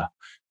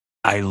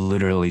 I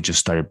literally just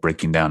started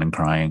breaking down and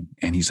crying.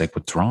 And he's like,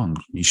 what's wrong?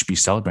 You should be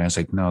celebrating. I was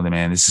like, no,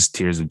 man, this is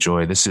tears of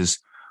joy. This is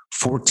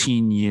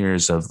 14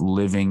 years of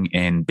living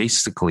in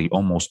basically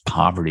almost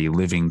poverty,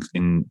 living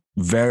in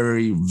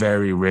very,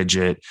 very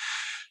rigid,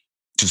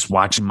 just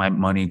watching my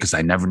money because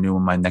I never knew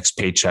when my next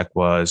paycheck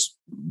was,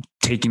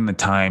 taking the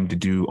time to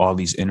do all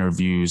these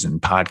interviews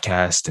and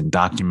podcasts and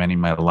documenting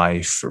my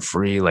life for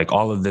free, like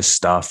all of this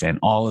stuff and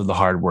all of the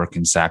hard work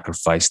and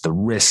sacrifice, the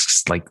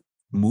risks, like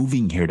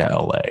moving here to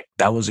LA.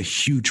 That was a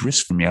huge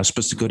risk for me. I was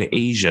supposed to go to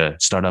Asia,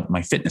 start up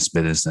my fitness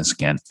business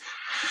again.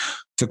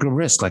 Took a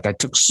risk. Like I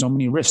took so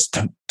many risks,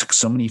 took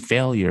so many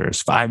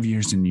failures, 5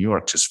 years in New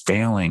York, just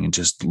failing and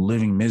just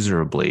living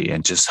miserably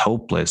and just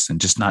hopeless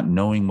and just not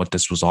knowing what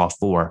this was all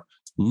for.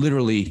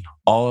 Literally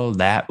all of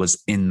that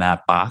was in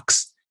that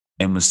box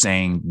and was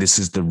saying, this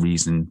is the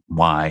reason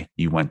why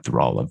you went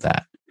through all of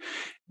that.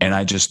 And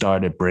I just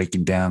started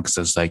breaking down because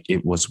I was like,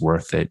 it was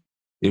worth it.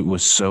 It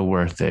was so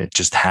worth it.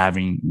 Just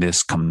having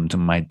this come to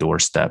my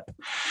doorstep,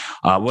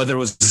 whether it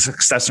was a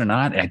success or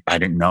not, I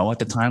didn't know at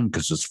the time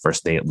because it was the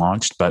first day it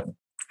launched, but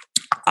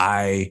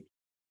I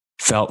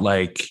felt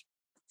like,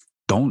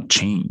 don't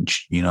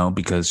change,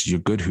 because you're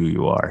good who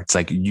you are. It's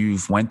like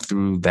you've went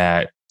through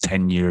that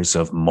 10 years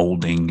of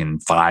molding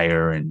and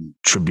fire and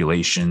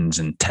tribulations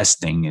and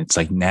testing. It's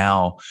like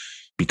now,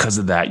 because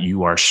of that,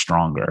 you are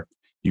stronger.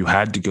 You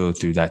had to go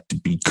through that to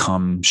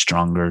become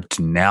stronger,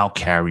 to now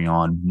carry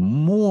on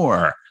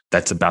more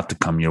that's about to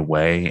come your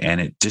way.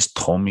 And it just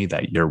told me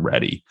that you're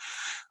ready.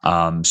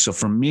 So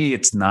for me,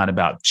 it's not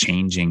about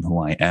changing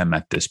who I am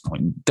at this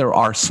point. There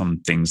are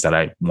some things that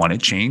I want to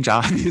change,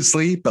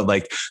 obviously, but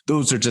like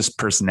those are just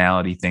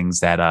personality things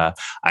that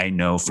I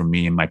know for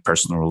me in my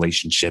personal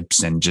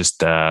relationships and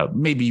just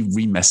maybe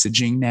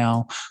remessaging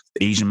now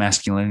Asian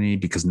masculinity,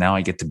 because now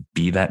I get to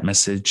be that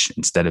message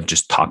instead of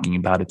just talking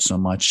about it so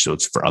much. So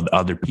it's for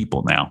other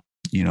people now.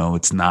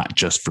 It's not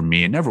just for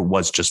me. It never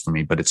was just for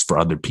me, but it's for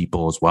other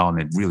people as well.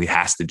 And it really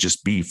has to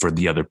just be for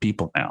the other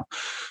people now.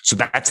 So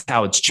that's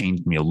how it's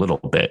changed me a little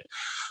bit.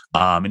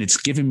 And it's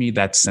given me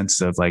that sense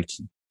of like,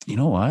 you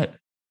know what?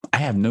 I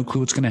have no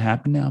clue what's going to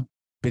happen now,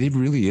 but it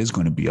really is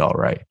going to be all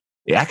right.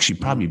 It actually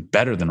probably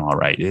better than all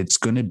right. It's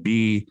going to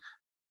be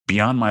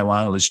beyond my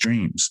wildest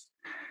dreams.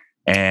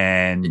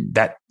 And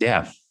that,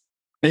 yeah.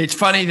 It's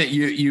funny that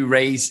you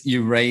raise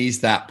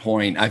that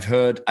point. I've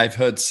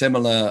heard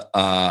similar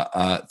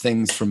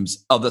things from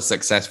other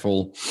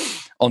successful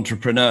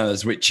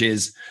entrepreneurs, which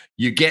is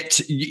you get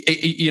to,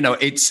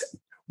 it's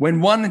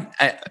when one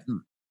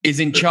is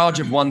in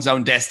charge of one's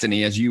own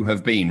destiny, as you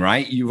have been,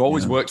 right? You've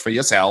always worked for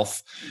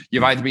yourself.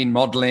 You've either been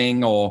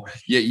modeling or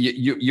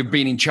you've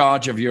been in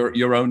charge of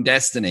your own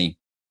destiny.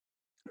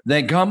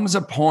 There comes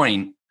a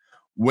point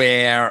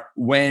where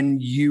when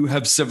you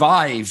have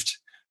survived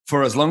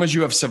for as long as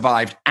you have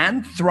survived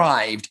and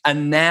thrived,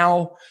 and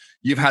now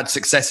you've had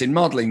success in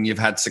modeling, you've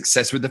had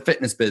success with the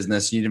fitness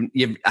business,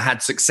 you've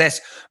had success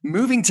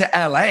moving to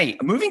LA.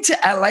 Moving to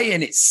LA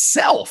in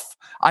itself,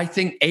 I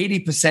think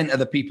 80% of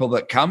the people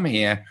that come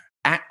here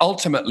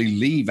ultimately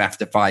leave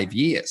after 5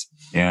 years.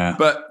 Yeah.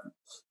 But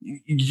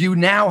you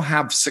now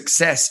have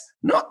success,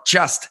 not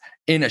just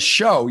in a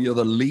show, you're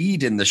the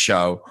lead in the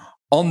show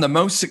on the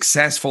most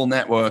successful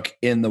network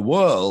in the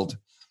world.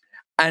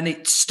 And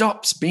it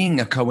stops being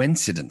a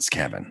coincidence,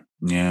 Kevin.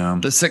 Yeah.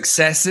 The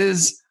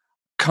successes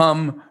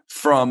come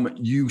from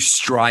you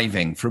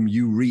striving, from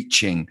you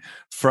reaching,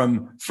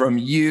 from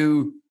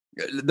you.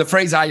 The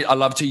phrase I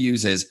love to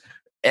use is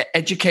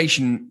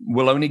education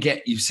will only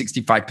get you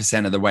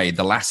 65% of the way.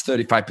 The last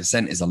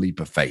 35% is a leap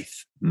of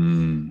faith.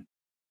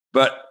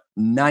 But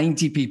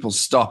 90 people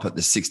stop at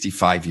the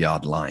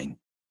 65-yard line.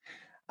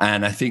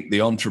 And I think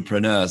the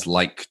entrepreneurs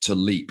like to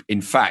leap.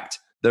 In fact,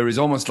 there is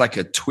almost like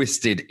a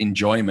twisted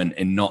enjoyment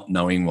in not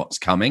knowing what's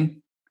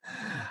coming.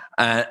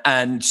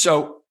 And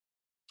so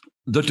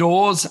the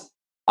doors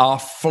are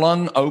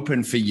flung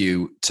open for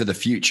you to the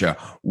future.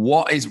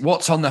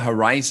 What's on the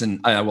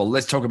horizon? Well,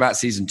 let's talk about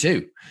season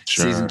 2.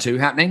 Sure. Season 2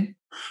 happening?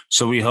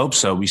 So we hope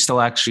so. We still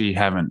actually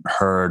haven't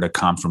heard a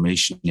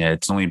confirmation yet.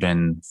 It's only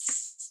been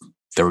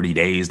 30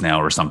 days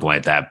now or something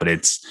like that, but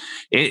it's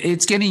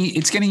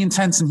getting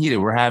intense and heated.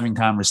 We're having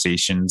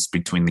conversations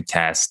between the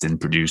cast and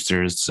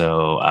producers.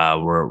 So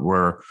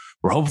we're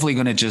hopefully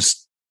going to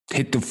just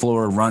hit the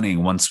floor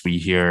running once we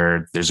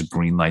hear there's a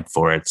green light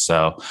for it.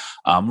 So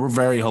we're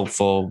very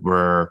hopeful.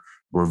 I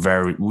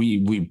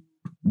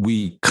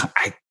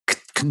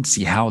couldn't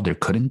see how there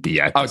couldn't be.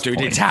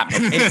 It's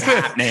happening. It's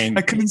happening.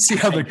 I couldn't see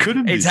how there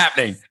couldn't be. It's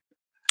happening.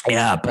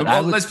 Yeah,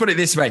 but let's put it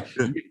this way.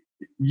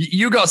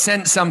 You got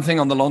sent something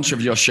on the launch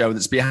of your show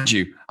that's behind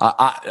you.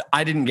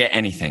 I didn't get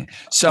anything.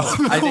 So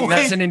I think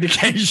that's an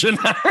indication.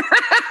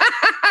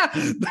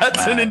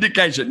 That's an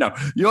indication. No,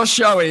 your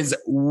show is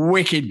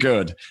wicked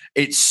good.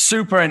 It's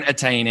super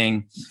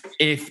entertaining.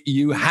 If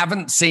you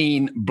haven't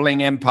seen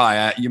Bling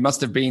Empire, you must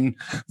have been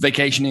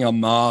vacationing on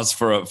Mars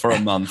for a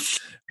month,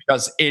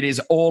 because it is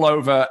all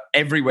over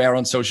everywhere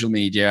on social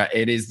media.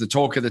 It is the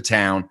talk of the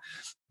town.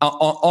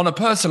 On a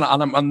personal,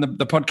 and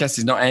the podcast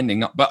is not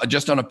ending, but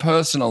just on a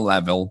personal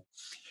level,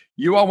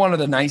 you are one of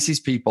the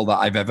nicest people that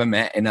I've ever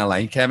met in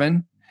LA,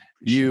 Kevin.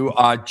 You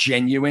are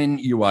genuine.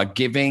 You are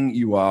giving.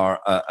 You are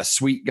a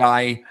sweet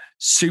guy,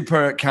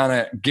 super kind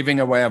of giving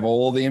away of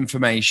all the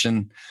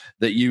information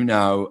that you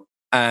know.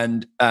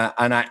 And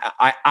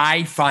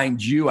I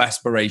find you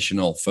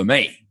aspirational for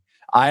me.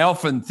 I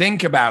often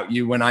think about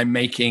you when I'm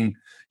making,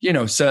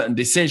 certain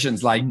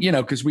decisions, like,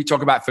 because we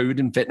talk about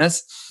food and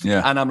fitness.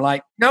 Yeah. And I'm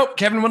like, nope,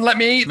 Kevin wouldn't let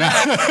me eat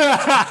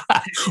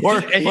that.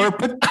 or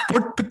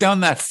put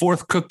down that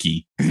fourth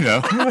cookie,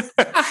 and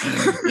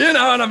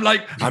I'm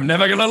like, I'm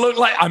never going to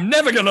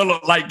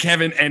look like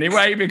Kevin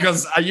anyway,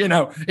 because,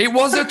 it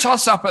was a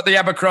toss up at the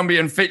Abercrombie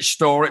and Fitch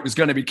store. It was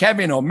going to be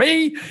Kevin or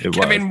me.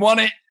 Kevin won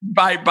it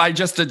by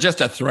just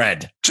a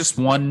thread. Just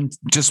one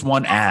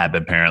ab,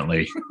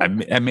 apparently. I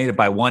made it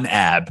by one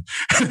ab.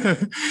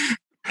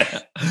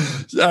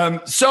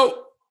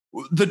 So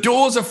the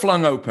doors are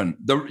flung open.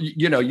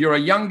 You're a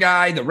young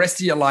guy. The rest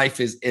of your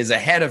life is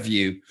ahead of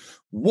you.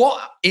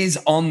 What is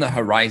on the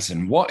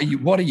horizon? What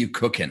are you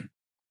cooking?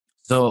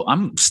 So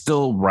I'm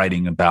still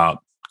writing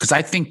about, because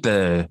I think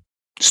the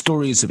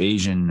stories of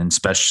Asian and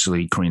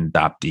especially Korean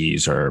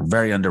adoptees are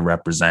very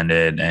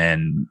underrepresented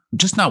and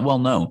just not well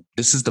known.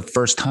 This is the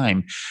first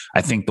time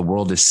I think the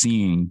world is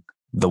seeing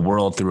the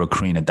world through a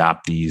Korean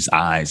adoptee's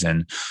eyes.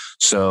 And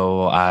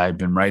so I've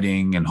been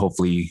writing and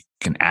hopefully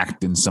can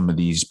act in some of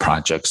these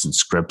projects and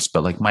scripts.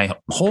 But like my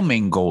whole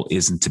main goal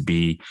isn't to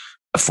be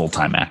a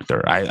full-time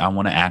actor. I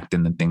want to act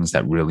in the things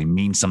that really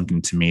mean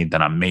something to me,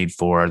 that I'm made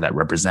for, that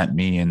represent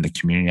me and the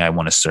community I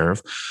want to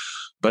serve.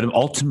 But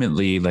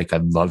ultimately, like,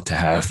 I'd love to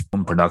have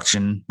film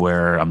production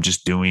where I'm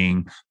just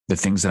doing the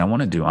things that I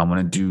want to do. I want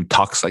to do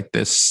talks like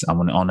this. I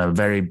want to, on a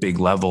very big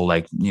level,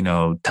 like,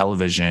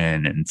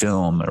 television and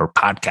film or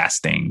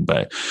podcasting.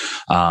 But,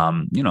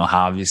 I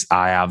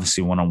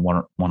obviously want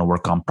to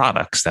work on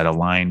products that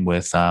align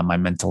with my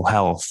mental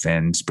health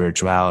and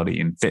spirituality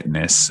and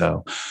fitness.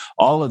 So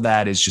all of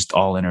that is just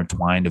all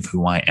intertwined of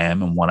who I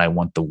am and what I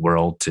want the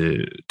world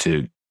to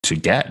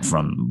get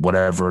from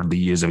whatever the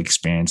years of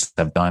experience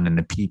I've done, and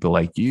the people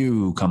like you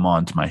who come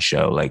on to my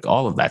show, like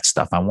all of that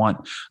stuff. I want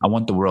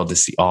the world to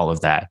see all of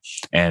that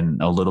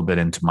and a little bit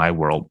into my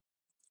world.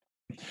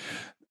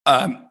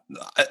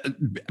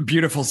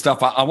 Beautiful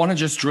stuff. I want to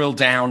just drill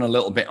down a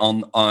little bit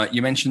on,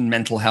 you mentioned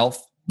mental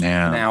health.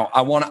 Yeah. Now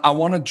I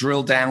want to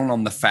drill down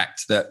on the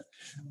fact that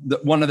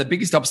one of the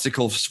biggest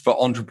obstacles for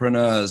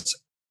entrepreneurs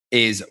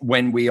is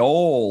when we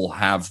all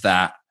have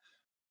that,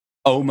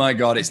 oh my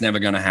God, it's never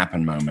going to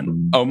happen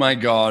moment. Oh my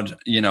God,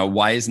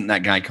 why isn't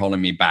that guy calling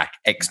me back?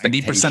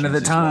 90% of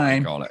the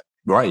time. Call it.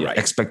 Right.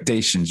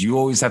 Expectations. You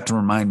always have to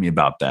remind me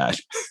about that.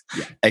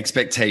 Yeah.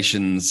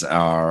 Expectations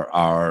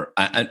are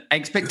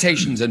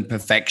expectations and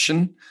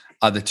perfection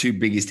are the two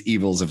biggest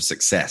evils of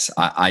success,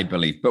 I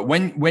believe. But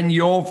when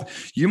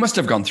you must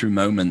have gone through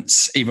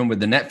moments, even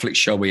with the Netflix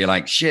show, where you're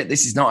like, shit,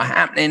 this is not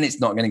happening. It's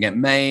not going to get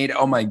made.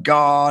 Oh my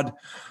God.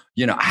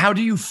 How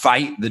do you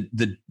fight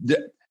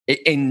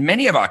in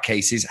many of our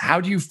cases,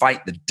 how do you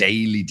fight the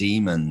daily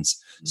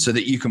demons so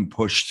that you can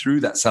push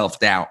through that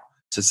self-doubt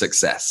to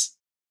success?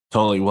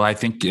 Totally. Well, I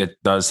think it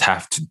does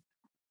have to.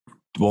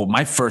 Well,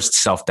 my first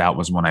self-doubt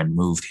was when I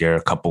moved here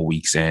a couple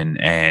weeks in,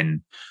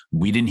 and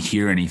we didn't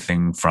hear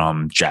anything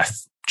from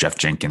Jeff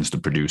Jenkins, the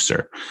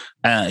producer,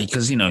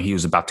 because, he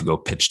was about to go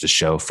pitch the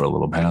show for a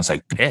little bit. And I was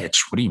like,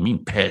 pitch? What do you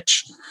mean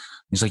pitch?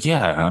 He's like,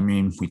 yeah,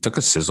 we took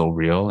a sizzle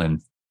reel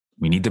and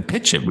we need to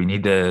pitch it. We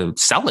need to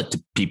sell it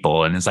to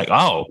people. And it's like,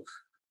 oh,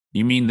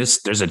 you mean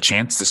there's a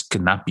chance this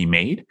could not be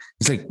made?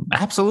 He's like,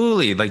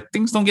 absolutely. Like,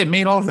 things don't get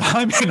made all the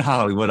time in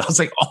Hollywood. I was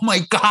like, oh my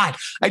God,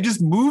 I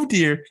just moved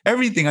here.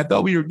 Everything I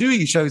thought we were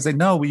doing a show. He's like,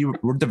 no,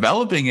 we're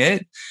developing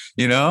it,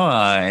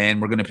 and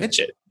we're going to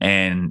pitch it.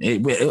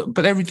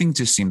 But everything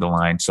just seemed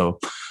aligned. So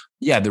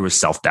yeah, there was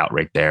self-doubt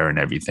right there and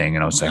everything.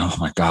 And I was like, oh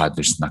my God,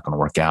 this is not going to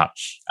work out.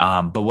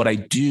 But what I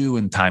do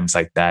in times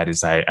like that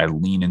is I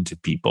lean into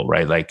people,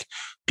 right? Like,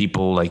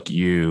 people like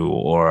you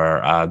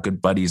or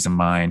good buddies of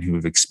mine who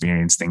have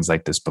experienced things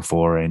like this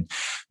before. And,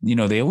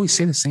 they always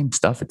say the same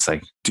stuff. It's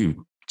like, dude,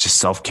 just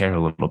self-care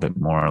a little bit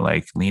more,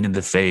 like lean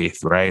into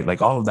faith, right?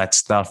 Like all of that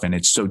stuff. And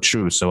it's so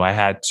true. So I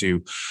had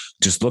to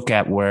just look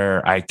at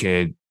where I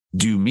could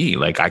do me.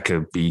 Like, I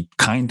could be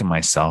kind to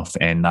myself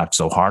and not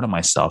so hard on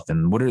myself,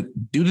 and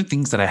do the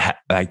things that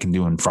I can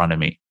do in front of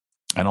me.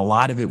 And a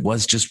lot of it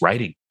was just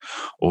writing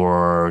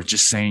or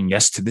just saying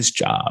yes to this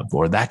job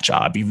or that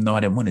job, even though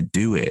I didn't want to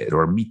do it,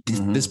 or meet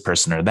this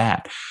person or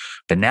that.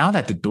 But now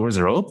that the doors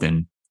are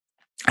open,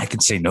 I can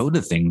say no to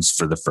things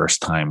for the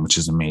first time, which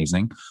is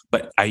amazing.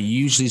 But I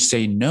usually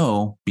say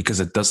no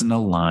because it doesn't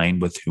align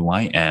with who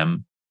I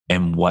am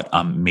and what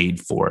I'm made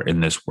for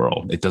in this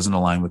world. It doesn't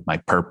align with my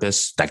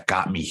purpose that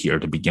got me here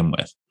to begin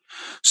with.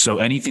 So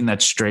anything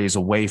that strays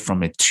away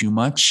from it too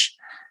much,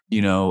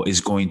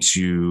 is going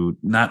to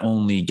not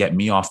only get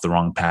me off the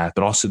wrong path,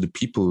 but also the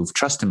people who've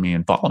trusted me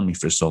and followed me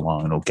for so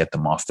long, it'll get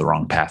them off the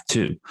wrong path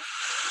too.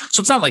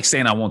 So it's not like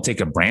saying I won't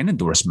take a brand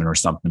endorsement or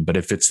something, but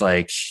if it's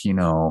like,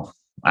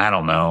 I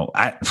don't know.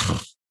 I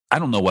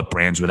don't know what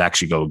brands would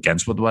actually go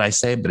against with what I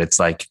say, but it's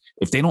like,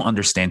 if they don't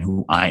understand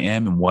who I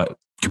am and what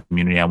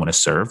community I want to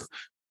serve,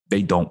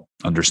 they don't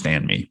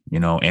understand me,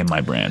 and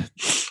my brand.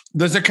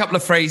 There's a couple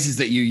of phrases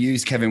that you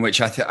use, Kevin, which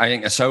I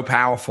think are so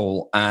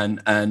powerful.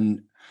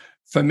 And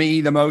for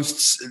me, the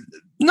most,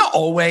 not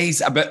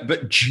always,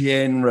 but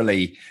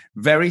generally,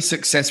 very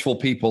successful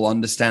people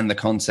understand the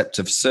concept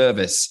of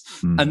service,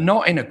 and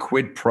not in a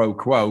quid pro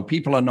quo.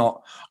 People are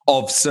not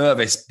of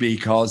service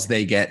because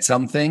they get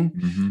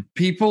something.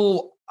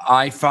 People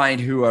I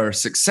find who are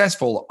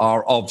successful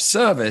are of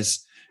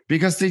service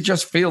because they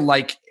just feel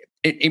like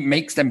it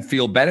makes them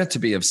feel better to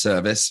be of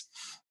service.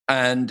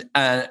 And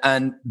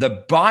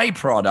the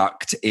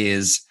byproduct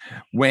is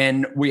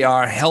when we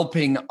are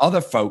helping other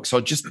folks, or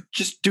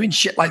just doing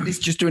shit like this,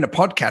 just doing a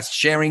podcast,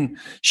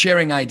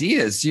 sharing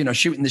ideas,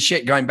 shooting the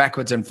shit, going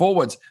backwards and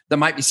forwards. There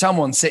might be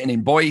someone sitting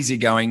in Boise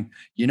going,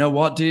 you know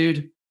what,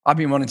 dude? I've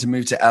been wanting to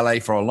move to LA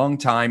for a long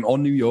time, or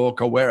New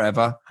York, or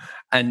wherever.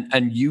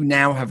 And you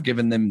now have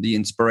given them the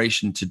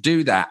inspiration to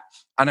do that.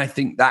 And I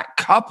think that,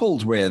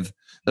 coupled with,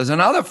 there's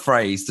another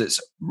phrase that's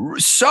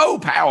so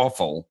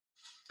powerful,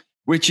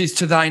 which is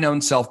to thine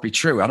own self be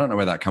true. I don't know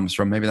where that comes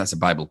from. Maybe that's a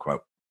Bible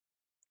quote.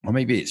 Or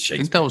maybe it's Shakespeare. I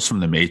think that was from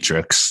The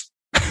Matrix.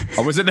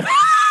 Or was it?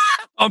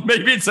 Or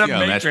maybe it's a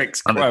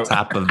Matrix quote.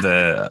 On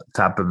the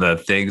top of the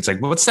thing. It's like,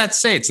 what's that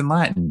say? It's in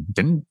Latin.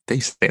 Didn't they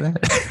say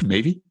that?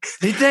 Maybe.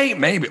 Did they?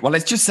 Maybe. Well,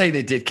 let's just say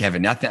they did,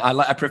 Kevin.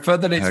 I prefer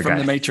that it's from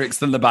The Matrix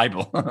than the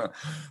Bible.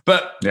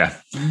 But yeah,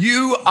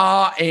 you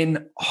are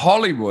in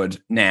Hollywood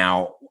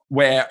now,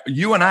 where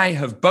you and I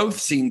have both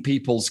seen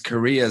people's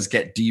careers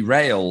get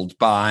derailed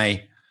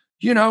by,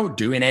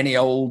 doing any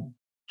old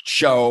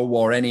show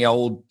or any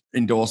old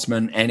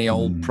endorsement, any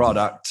old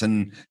product,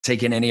 and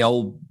taking any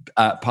old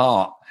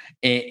part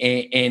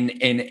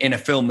in a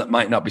film that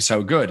might not be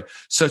so good.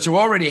 So to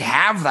already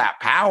have that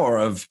power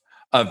of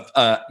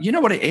you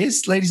know what it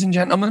is, ladies and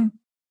gentlemen?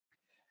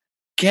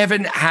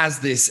 Kevin has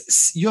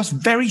this, you're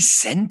very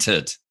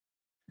centered.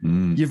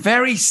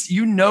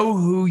 You know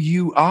who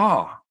you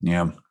are.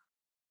 Yeah.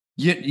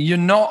 You're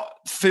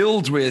not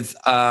filled with,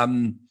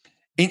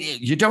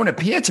 you don't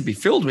appear to be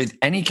filled with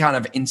any kind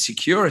of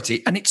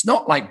insecurity. And it's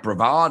not like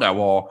bravado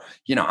or,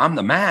 I'm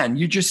the man.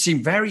 You just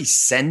seem very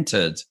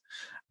centered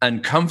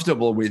and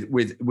comfortable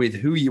with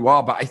who you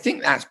are. But I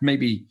think that's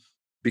maybe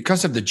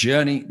because of the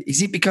journey.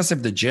 Is it because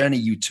of the journey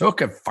you took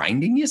of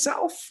finding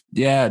yourself?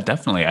 Yeah,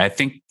 definitely. I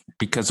think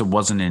because it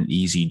wasn't an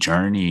easy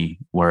journey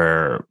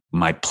where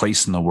my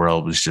place in the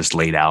world was just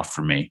laid out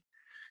for me.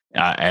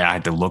 I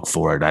had to look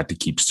for it. I had to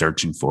keep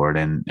searching for it.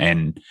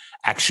 And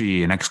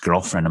actually, an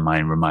ex-girlfriend of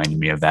mine reminded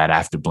me of that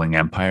after Bling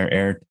Empire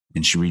aired.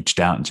 And she reached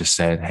out and just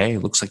said, hey,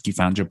 it looks like you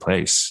found your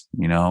place,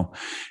 And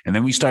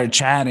then we started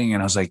chatting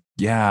and I was like,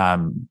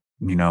 yeah,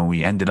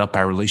 we ended up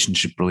our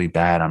relationship really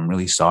bad. I'm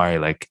really sorry.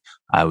 Like,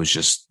 I was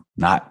just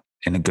not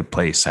in a good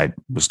place. I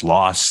was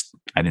lost.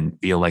 I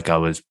didn't feel like I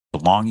was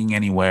belonging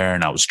anywhere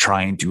and I was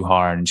trying too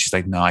hard. And she's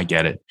like, no, I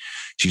get it.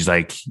 She's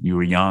like, you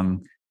were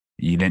young.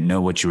 You didn't know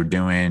what you were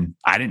doing.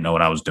 I didn't know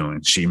what I was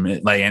doing.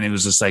 And it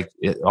was just like,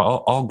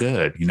 all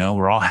good,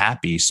 we're all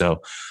happy.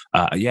 So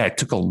it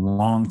took a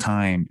long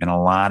time and a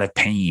lot of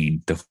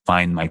pain to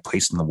find my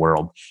place in the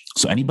world.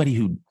 So anybody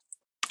who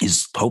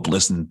is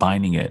hopeless in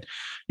finding it,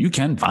 you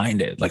can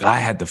find it. Like, I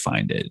had to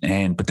find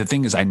it. But the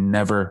thing is, I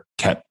never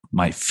kept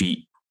my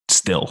feet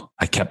still.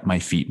 I kept my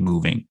feet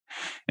moving.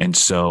 And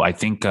so I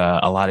think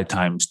a lot of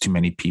times, too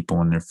many people,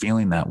 when they're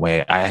feeling that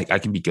way, I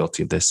can be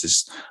guilty of this,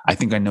 is I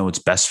think I know what's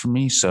best for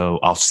me. So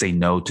I'll say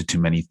no to too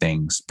many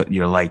things, but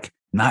you're like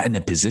not in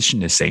a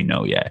position to say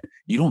no yet.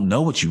 You don't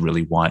know what you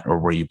really want or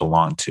where you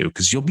belong to,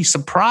 because you'll be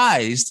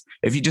surprised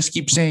if you just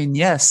keep saying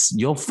yes,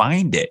 you'll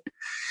find it.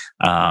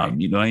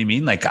 You know what I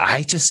mean? Like,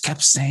 I just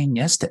kept saying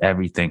yes to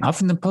everything.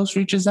 Huffington Post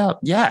reaches out.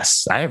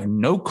 Yes. I have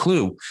no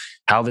clue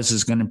how this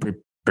is going to be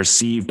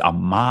perceived. A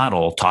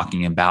model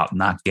talking about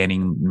not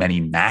getting many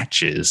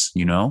matches,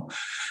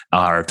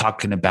 or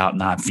talking about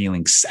not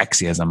feeling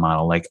sexy as a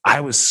model. Like,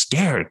 I was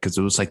scared because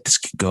it was like, this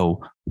could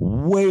go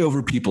way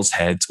over people's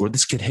heads or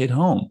this could hit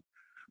home.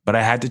 But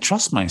I had to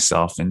trust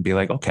myself and be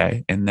like,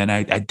 okay. And then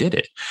I did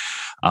it.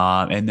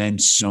 And then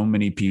so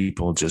many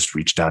people just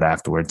reached out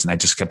afterwards and I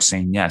just kept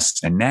saying yes.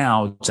 And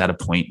now it's at a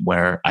point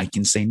where I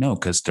can say no,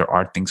 because there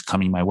are things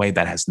coming my way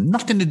that has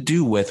nothing to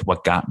do with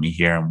what got me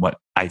here and what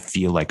I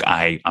feel like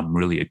I'm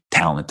really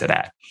talented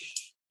at.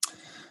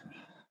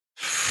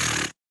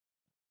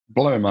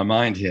 Blowing my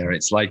mind here.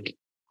 It's like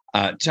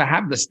to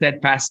have the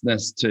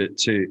steadfastness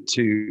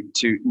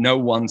to know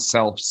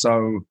oneself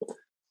so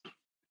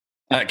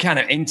kind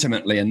of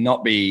intimately and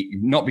not be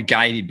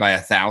guided by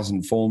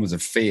 1,000 forms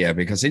of fear,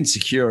 because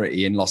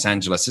insecurity in Los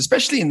Angeles,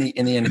 especially in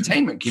the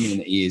entertainment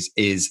community,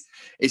 is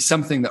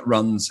something that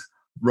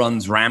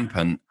runs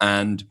rampant.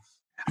 And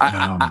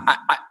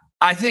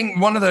I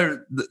think one of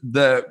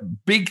the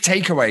big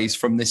takeaways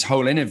from this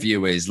whole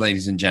interview is,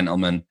 ladies and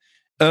gentlemen,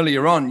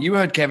 earlier on, you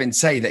heard Kevin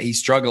say that he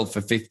struggled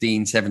for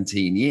 15,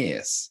 17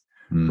 years,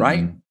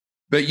 right?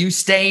 But you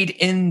stayed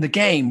in the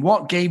game.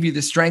 What gave you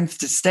the strength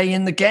to stay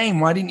in the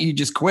game? Why didn't you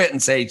just quit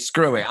and say,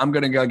 screw it, I'm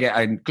going to go get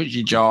a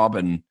cushy job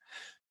and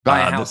buy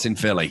a house in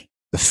Philly?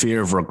 The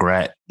fear of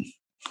regret.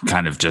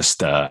 kind of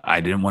just,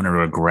 I didn't want to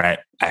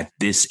regret at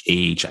this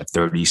age, at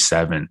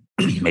 37,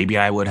 maybe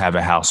I would have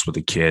a house with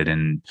a kid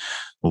and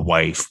a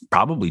wife,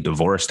 probably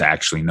divorced,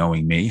 actually,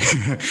 knowing me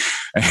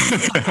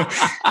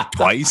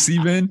twice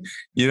even,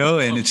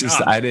 and it's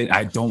just,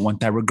 I don't want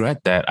that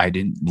regret that I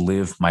didn't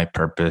live my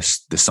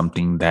purpose. There's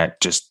something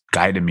that just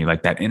guided me,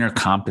 like that inner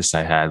compass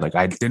I had. Like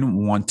I didn't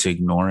want to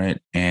ignore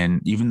it.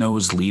 And even though it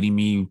was leading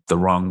me the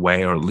wrong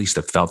way, or at least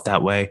it felt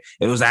that way,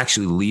 it was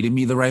actually leading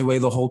me the right way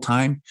the whole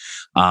time.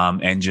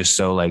 And just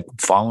so like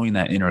following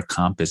that inner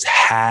compass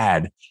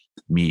had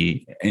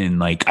me in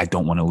like, I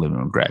don't want to live in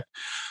regret.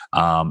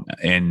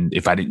 And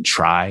if I didn't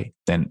try,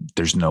 then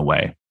there's no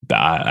way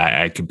that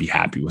I could be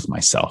happy with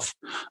myself.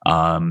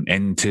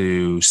 And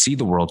to see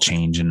the world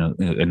change in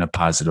a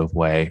positive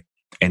way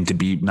and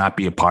to not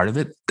be a part of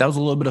it, that was a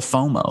little bit of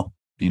FOMO.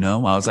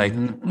 I was like,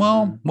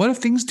 well, what if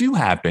things do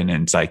happen?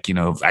 And it's like,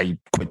 if I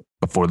quit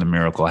before the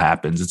miracle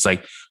happens, it's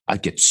like, I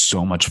get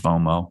so much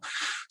FOMO.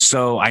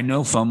 So I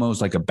know FOMO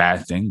is like a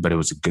bad thing, but it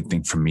was a good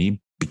thing for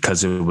me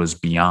because it was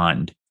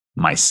beyond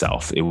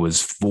myself. It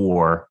was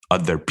for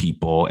other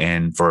people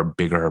and for a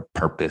bigger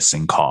purpose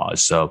and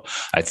cause. So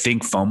I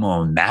think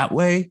FOMO in that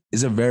way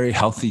is a very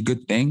healthy,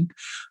 good thing.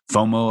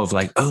 FOMO of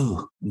like,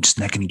 oh, I'm just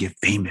not going to get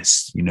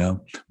famous.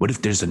 What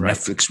if there's a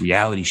Netflix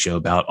reality show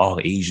about all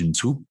Asians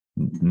who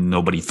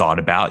nobody thought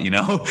about,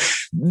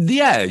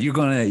 Yeah, you're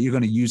going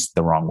to use it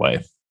the wrong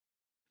way.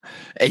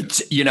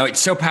 It's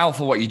so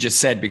powerful what you just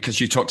said,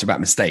 because you talked about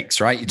mistakes,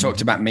 right? You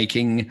talked about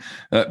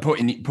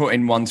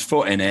putting one's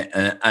foot in it,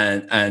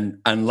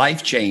 and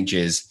life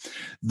changes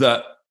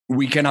that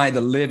we can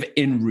either live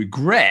in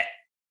regret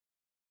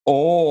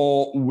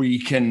or we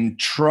can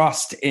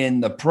trust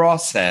in the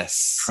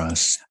process.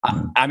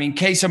 I mean,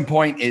 case in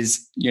point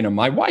is,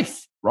 my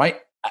wife, right?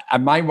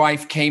 And my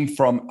wife came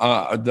from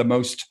the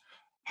most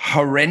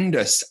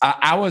horrendous,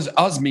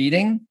 us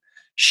meeting.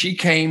 She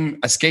came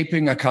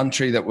escaping a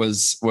country that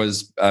was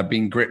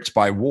being gripped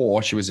by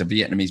war. She was a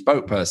Vietnamese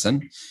boat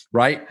person,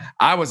 right?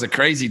 I was a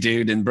crazy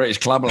dude in British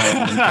clubland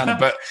and kind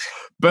of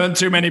burned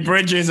too many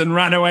bridges and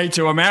ran away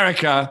to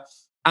America.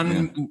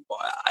 And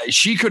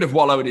she could have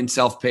wallowed in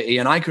self-pity,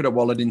 and I could have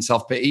wallowed in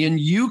self-pity, and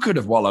you could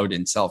have wallowed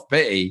in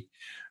self-pity.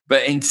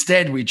 But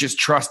instead, we just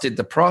trusted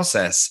the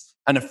process.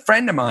 And a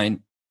friend of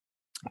mine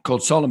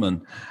called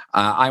Solomon,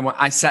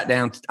 I sat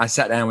down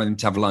with him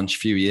to have lunch a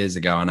few years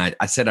ago, and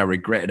I said I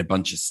regretted a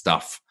bunch of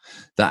stuff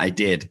that I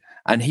did.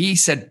 And he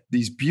said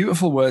these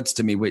beautiful words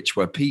to me, which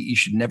were, Pete, you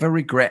should never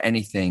regret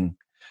anything,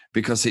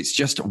 because it's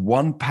just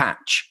one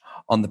patch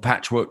on the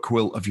patchwork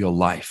quilt of your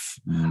life.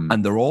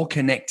 And they're all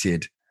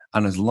connected.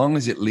 And as long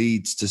as it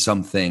leads to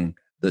something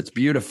that's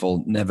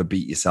beautiful, never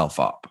beat yourself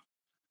up.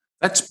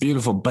 That's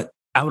beautiful. But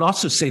I would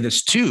also say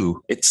this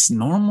too. It's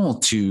normal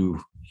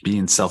to be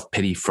in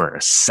self-pity for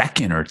a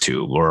second or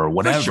two or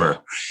whatever.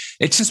 Sure.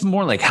 It's just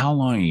more like, how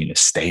long are you going to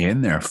stay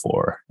in there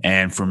for?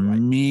 And for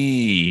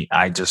me,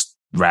 I just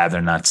rather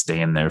not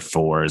stay in there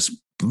for as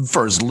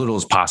little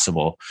as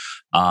possible.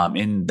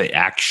 In the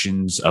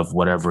actions of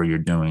whatever you're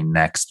doing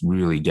next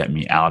really get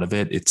me out of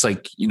it. It's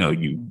like,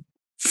 you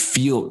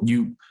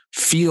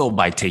feel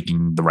by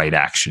taking the right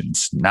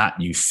actions, not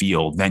you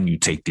feel, then you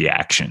take the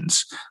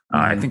actions.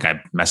 I think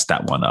I messed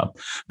that one up,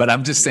 but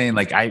I'm just saying,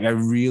 like, I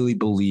really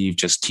believe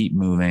just keep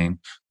moving,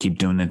 keep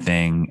doing the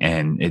thing,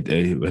 and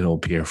it'll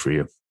appear for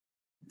you.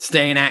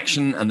 Stay in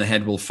action and the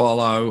head will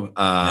follow.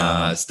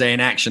 Stay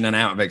in action and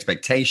out of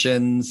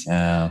expectations.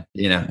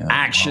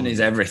 Action is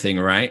everything,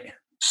 right?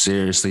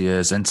 Seriously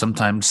is. And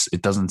sometimes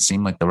it doesn't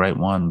seem like the right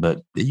one, but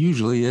it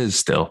usually is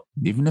still,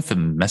 even if it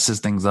messes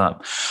things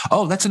up.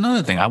 Oh, that's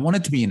another thing. I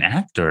wanted to be an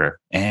actor.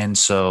 And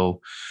so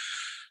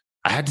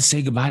I had to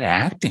say goodbye to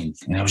acting.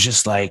 And I was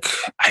just like,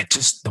 I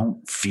just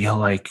don't feel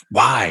like,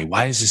 why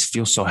does this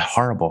feel so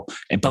horrible?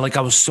 But like,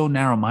 I was so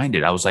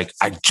narrow-minded. I was like,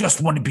 I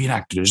just want to be an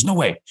actor. There's no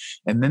way.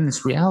 And then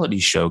this reality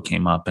show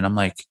came up and I'm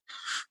like,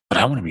 but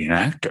I want to be an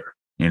actor,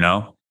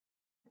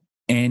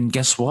 And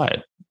guess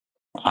what?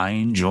 I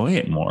enjoy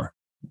it more.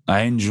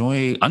 I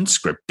enjoy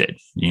unscripted,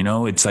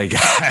 it's like,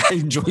 I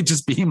enjoy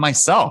just being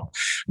myself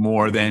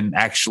more than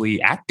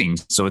actually acting.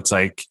 So it's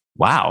like,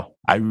 wow,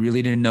 I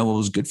really didn't know what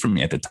was good for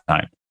me at the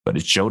time, but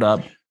it showed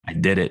up. I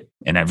did it,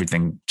 and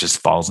everything just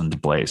falls into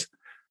place.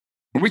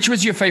 Which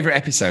was your favorite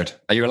episode?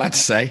 Are you allowed to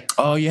say?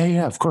 Oh,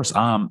 yeah, of course.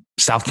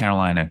 South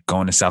Carolina,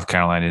 going to South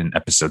Carolina in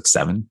episode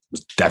 7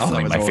 was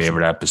definitely my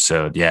favorite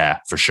episode. Yeah,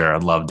 for sure. I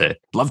loved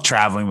it. Loved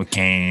traveling with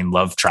Kane,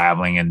 loved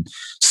traveling and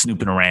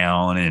snooping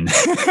around. And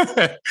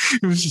it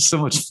was just so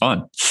much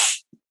fun.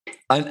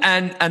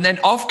 And then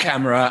off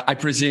camera, I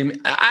presume,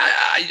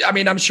 I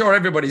mean, I'm sure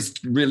everybody's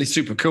really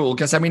super cool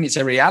because, I mean, it's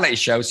a reality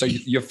show. So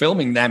you're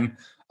filming them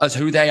as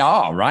who they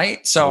are,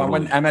 right? So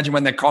totally. I imagine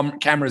when the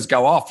cameras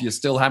go off, you're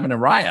still having a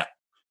riot.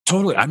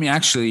 Totally. I mean,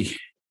 actually,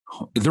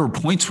 there were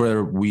points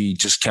where we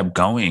just kept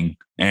going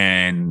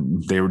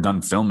and they were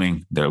done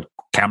filming. The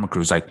camera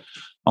crew's like,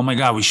 oh my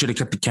God, we should have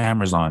kept the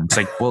cameras on. It's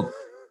like, well,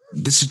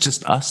 this is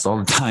just us all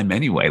the time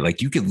anyway.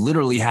 Like you could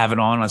literally have it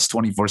on us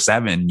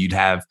 24/7. You'd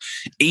have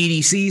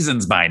 80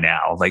 seasons by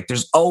now. Like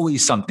there's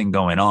always something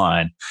going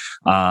on.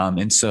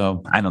 And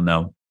so I don't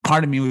know.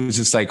 Part of me was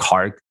just like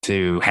hard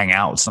to hang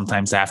out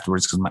sometimes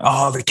afterwards because I'm like,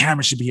 oh, the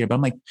camera should be here. But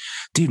I'm like,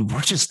 dude, we're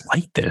just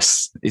like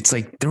this. It's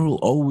like there will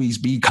always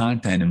be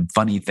content and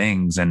funny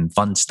things and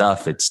fun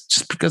stuff. It's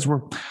just because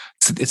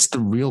it's the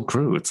real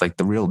crew. It's like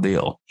the real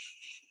deal.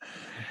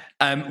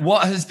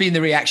 What has been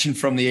the reaction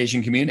from the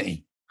Asian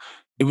community?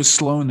 It was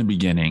slow in the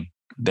beginning.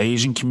 The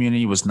Asian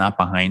community was not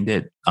behind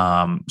it.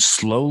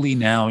 Slowly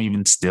now,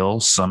 even still,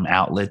 some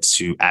outlets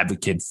who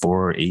advocate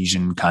for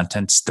Asian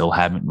content still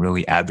haven't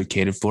really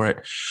advocated for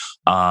it.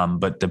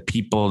 But the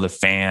people, the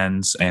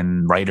fans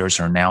and writers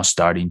are now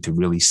starting to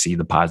really see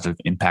the positive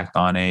impact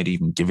on it,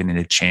 even giving it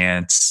a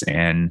chance.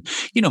 And,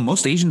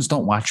 most Asians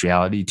don't watch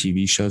reality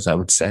TV shows, I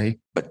would say.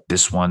 But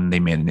this one, they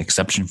made an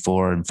exception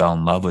for and fell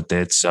in love with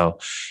it. So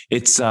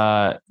it's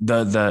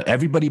the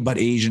everybody but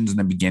Asians in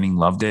the beginning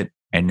loved it.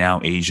 And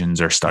now Asians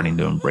are starting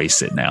to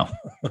embrace it now.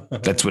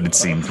 That's what it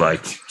seems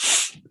like.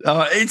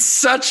 Oh, it's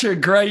such a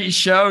great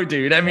show,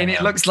 dude. I mean,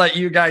 It looks like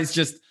you guys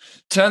just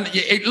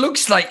it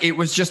looks like it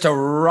was just a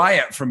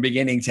riot from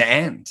beginning to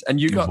end. And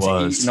you got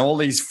to eat in all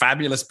these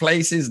fabulous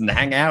places and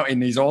hang out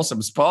in these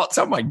awesome spots.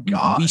 Oh my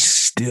God. We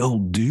still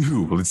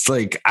do. It's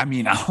like, I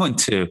mean, I went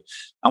to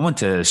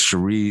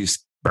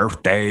Cherie's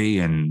birthday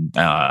and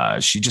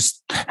she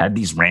just had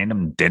these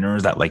random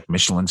dinners at like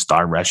Michelin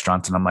star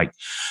restaurants, and I'm like,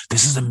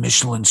 this is a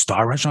Michelin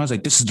star restaurant. I was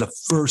like, this is the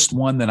first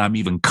one that I'm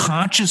even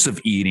conscious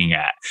of eating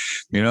at.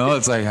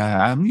 It's like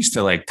I'm used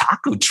to like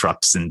taco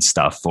trucks and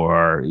stuff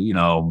or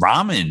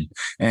ramen,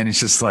 and it's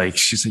just like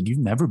she's like, you've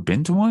never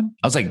been to one?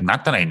 I was like,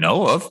 not that I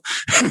know of.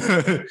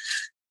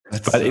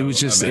 But it was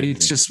just amazing.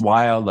 It's just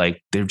wild.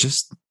 Like they're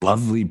just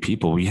lovely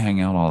people. We hang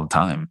out all the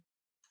time.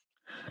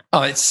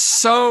 Oh, it's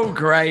so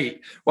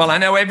great. Well, I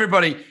know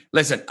everybody.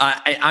 Listen,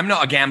 I'm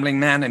not a gambling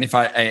man, and if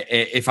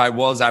I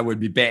was, I would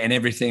be betting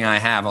everything I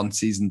have on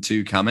season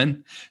 2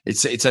 coming.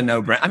 It's a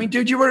no-brainer. I mean,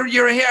 dude, you're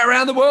here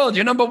around the world.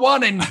 You're number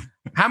 1 in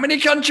how many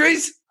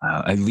countries?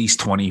 At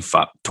least 20,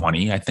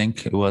 I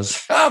think it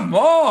was. Come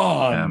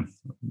on.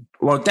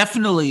 Well,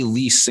 definitely at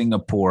least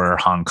Singapore,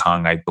 Hong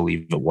Kong, I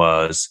believe it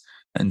was,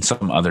 and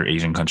some other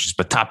Asian countries,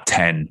 but top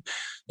 10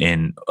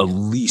 in at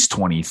least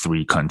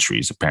 23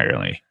 countries,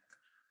 apparently.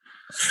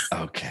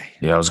 Okay.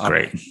 Yeah, it was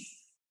great.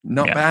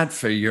 Not bad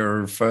for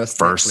your first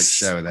Netflix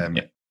show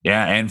then.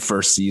 Yeah, and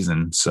first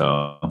season.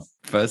 So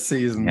first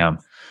season. Yeah.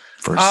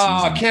 First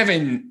season.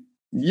 Kevin,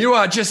 you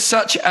are just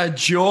such a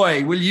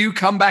joy. Will you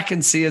come back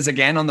and see us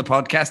again on the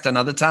podcast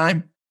another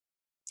time?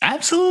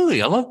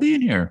 Absolutely. I love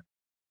being here.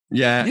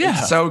 Yeah.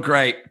 It's so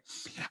great.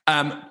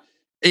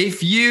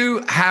 If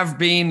you have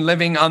been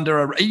living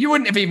under you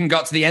wouldn't have even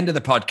got to the end of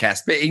the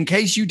podcast, but in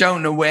case you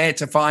don't know where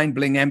to find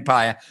Bling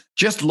Empire,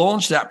 just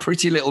launch that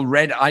pretty little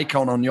red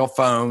icon on your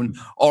phone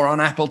or on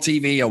Apple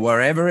TV or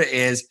wherever it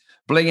is.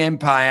 Bling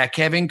Empire,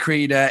 Kevin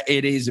Creeder.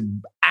 It is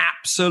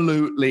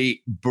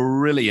absolutely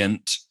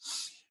brilliant.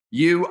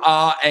 You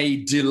are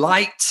a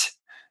delight.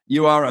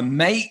 You are a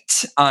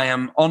mate. I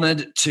am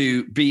honored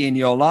to be in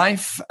your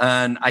life,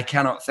 and I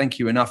cannot thank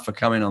you enough for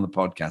coming on the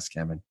podcast,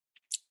 Kevin.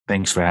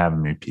 Thanks for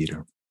having me,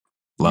 Peter.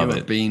 Love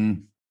it.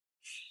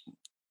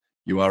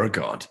 You are a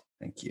god.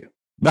 Thank you.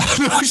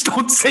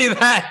 Don't say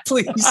that,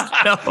 please.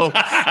 No.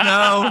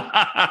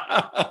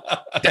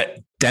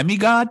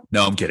 Demigod?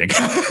 No, I'm kidding.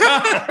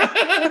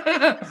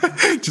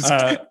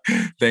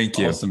 Thank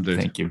you. Awesome, dude.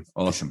 Thank you.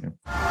 Awesome.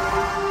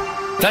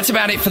 That's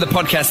about it for the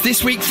podcast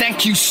this week.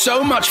 Thank you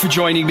so much for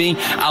joining me.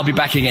 I'll be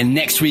back again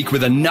next week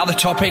with another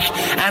topic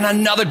and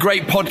another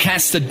great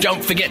podcast. So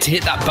don't forget to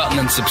hit that button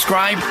and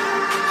subscribe.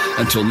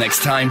 Until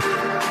next time,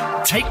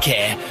 take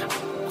care,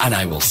 and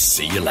I will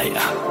see you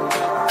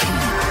later.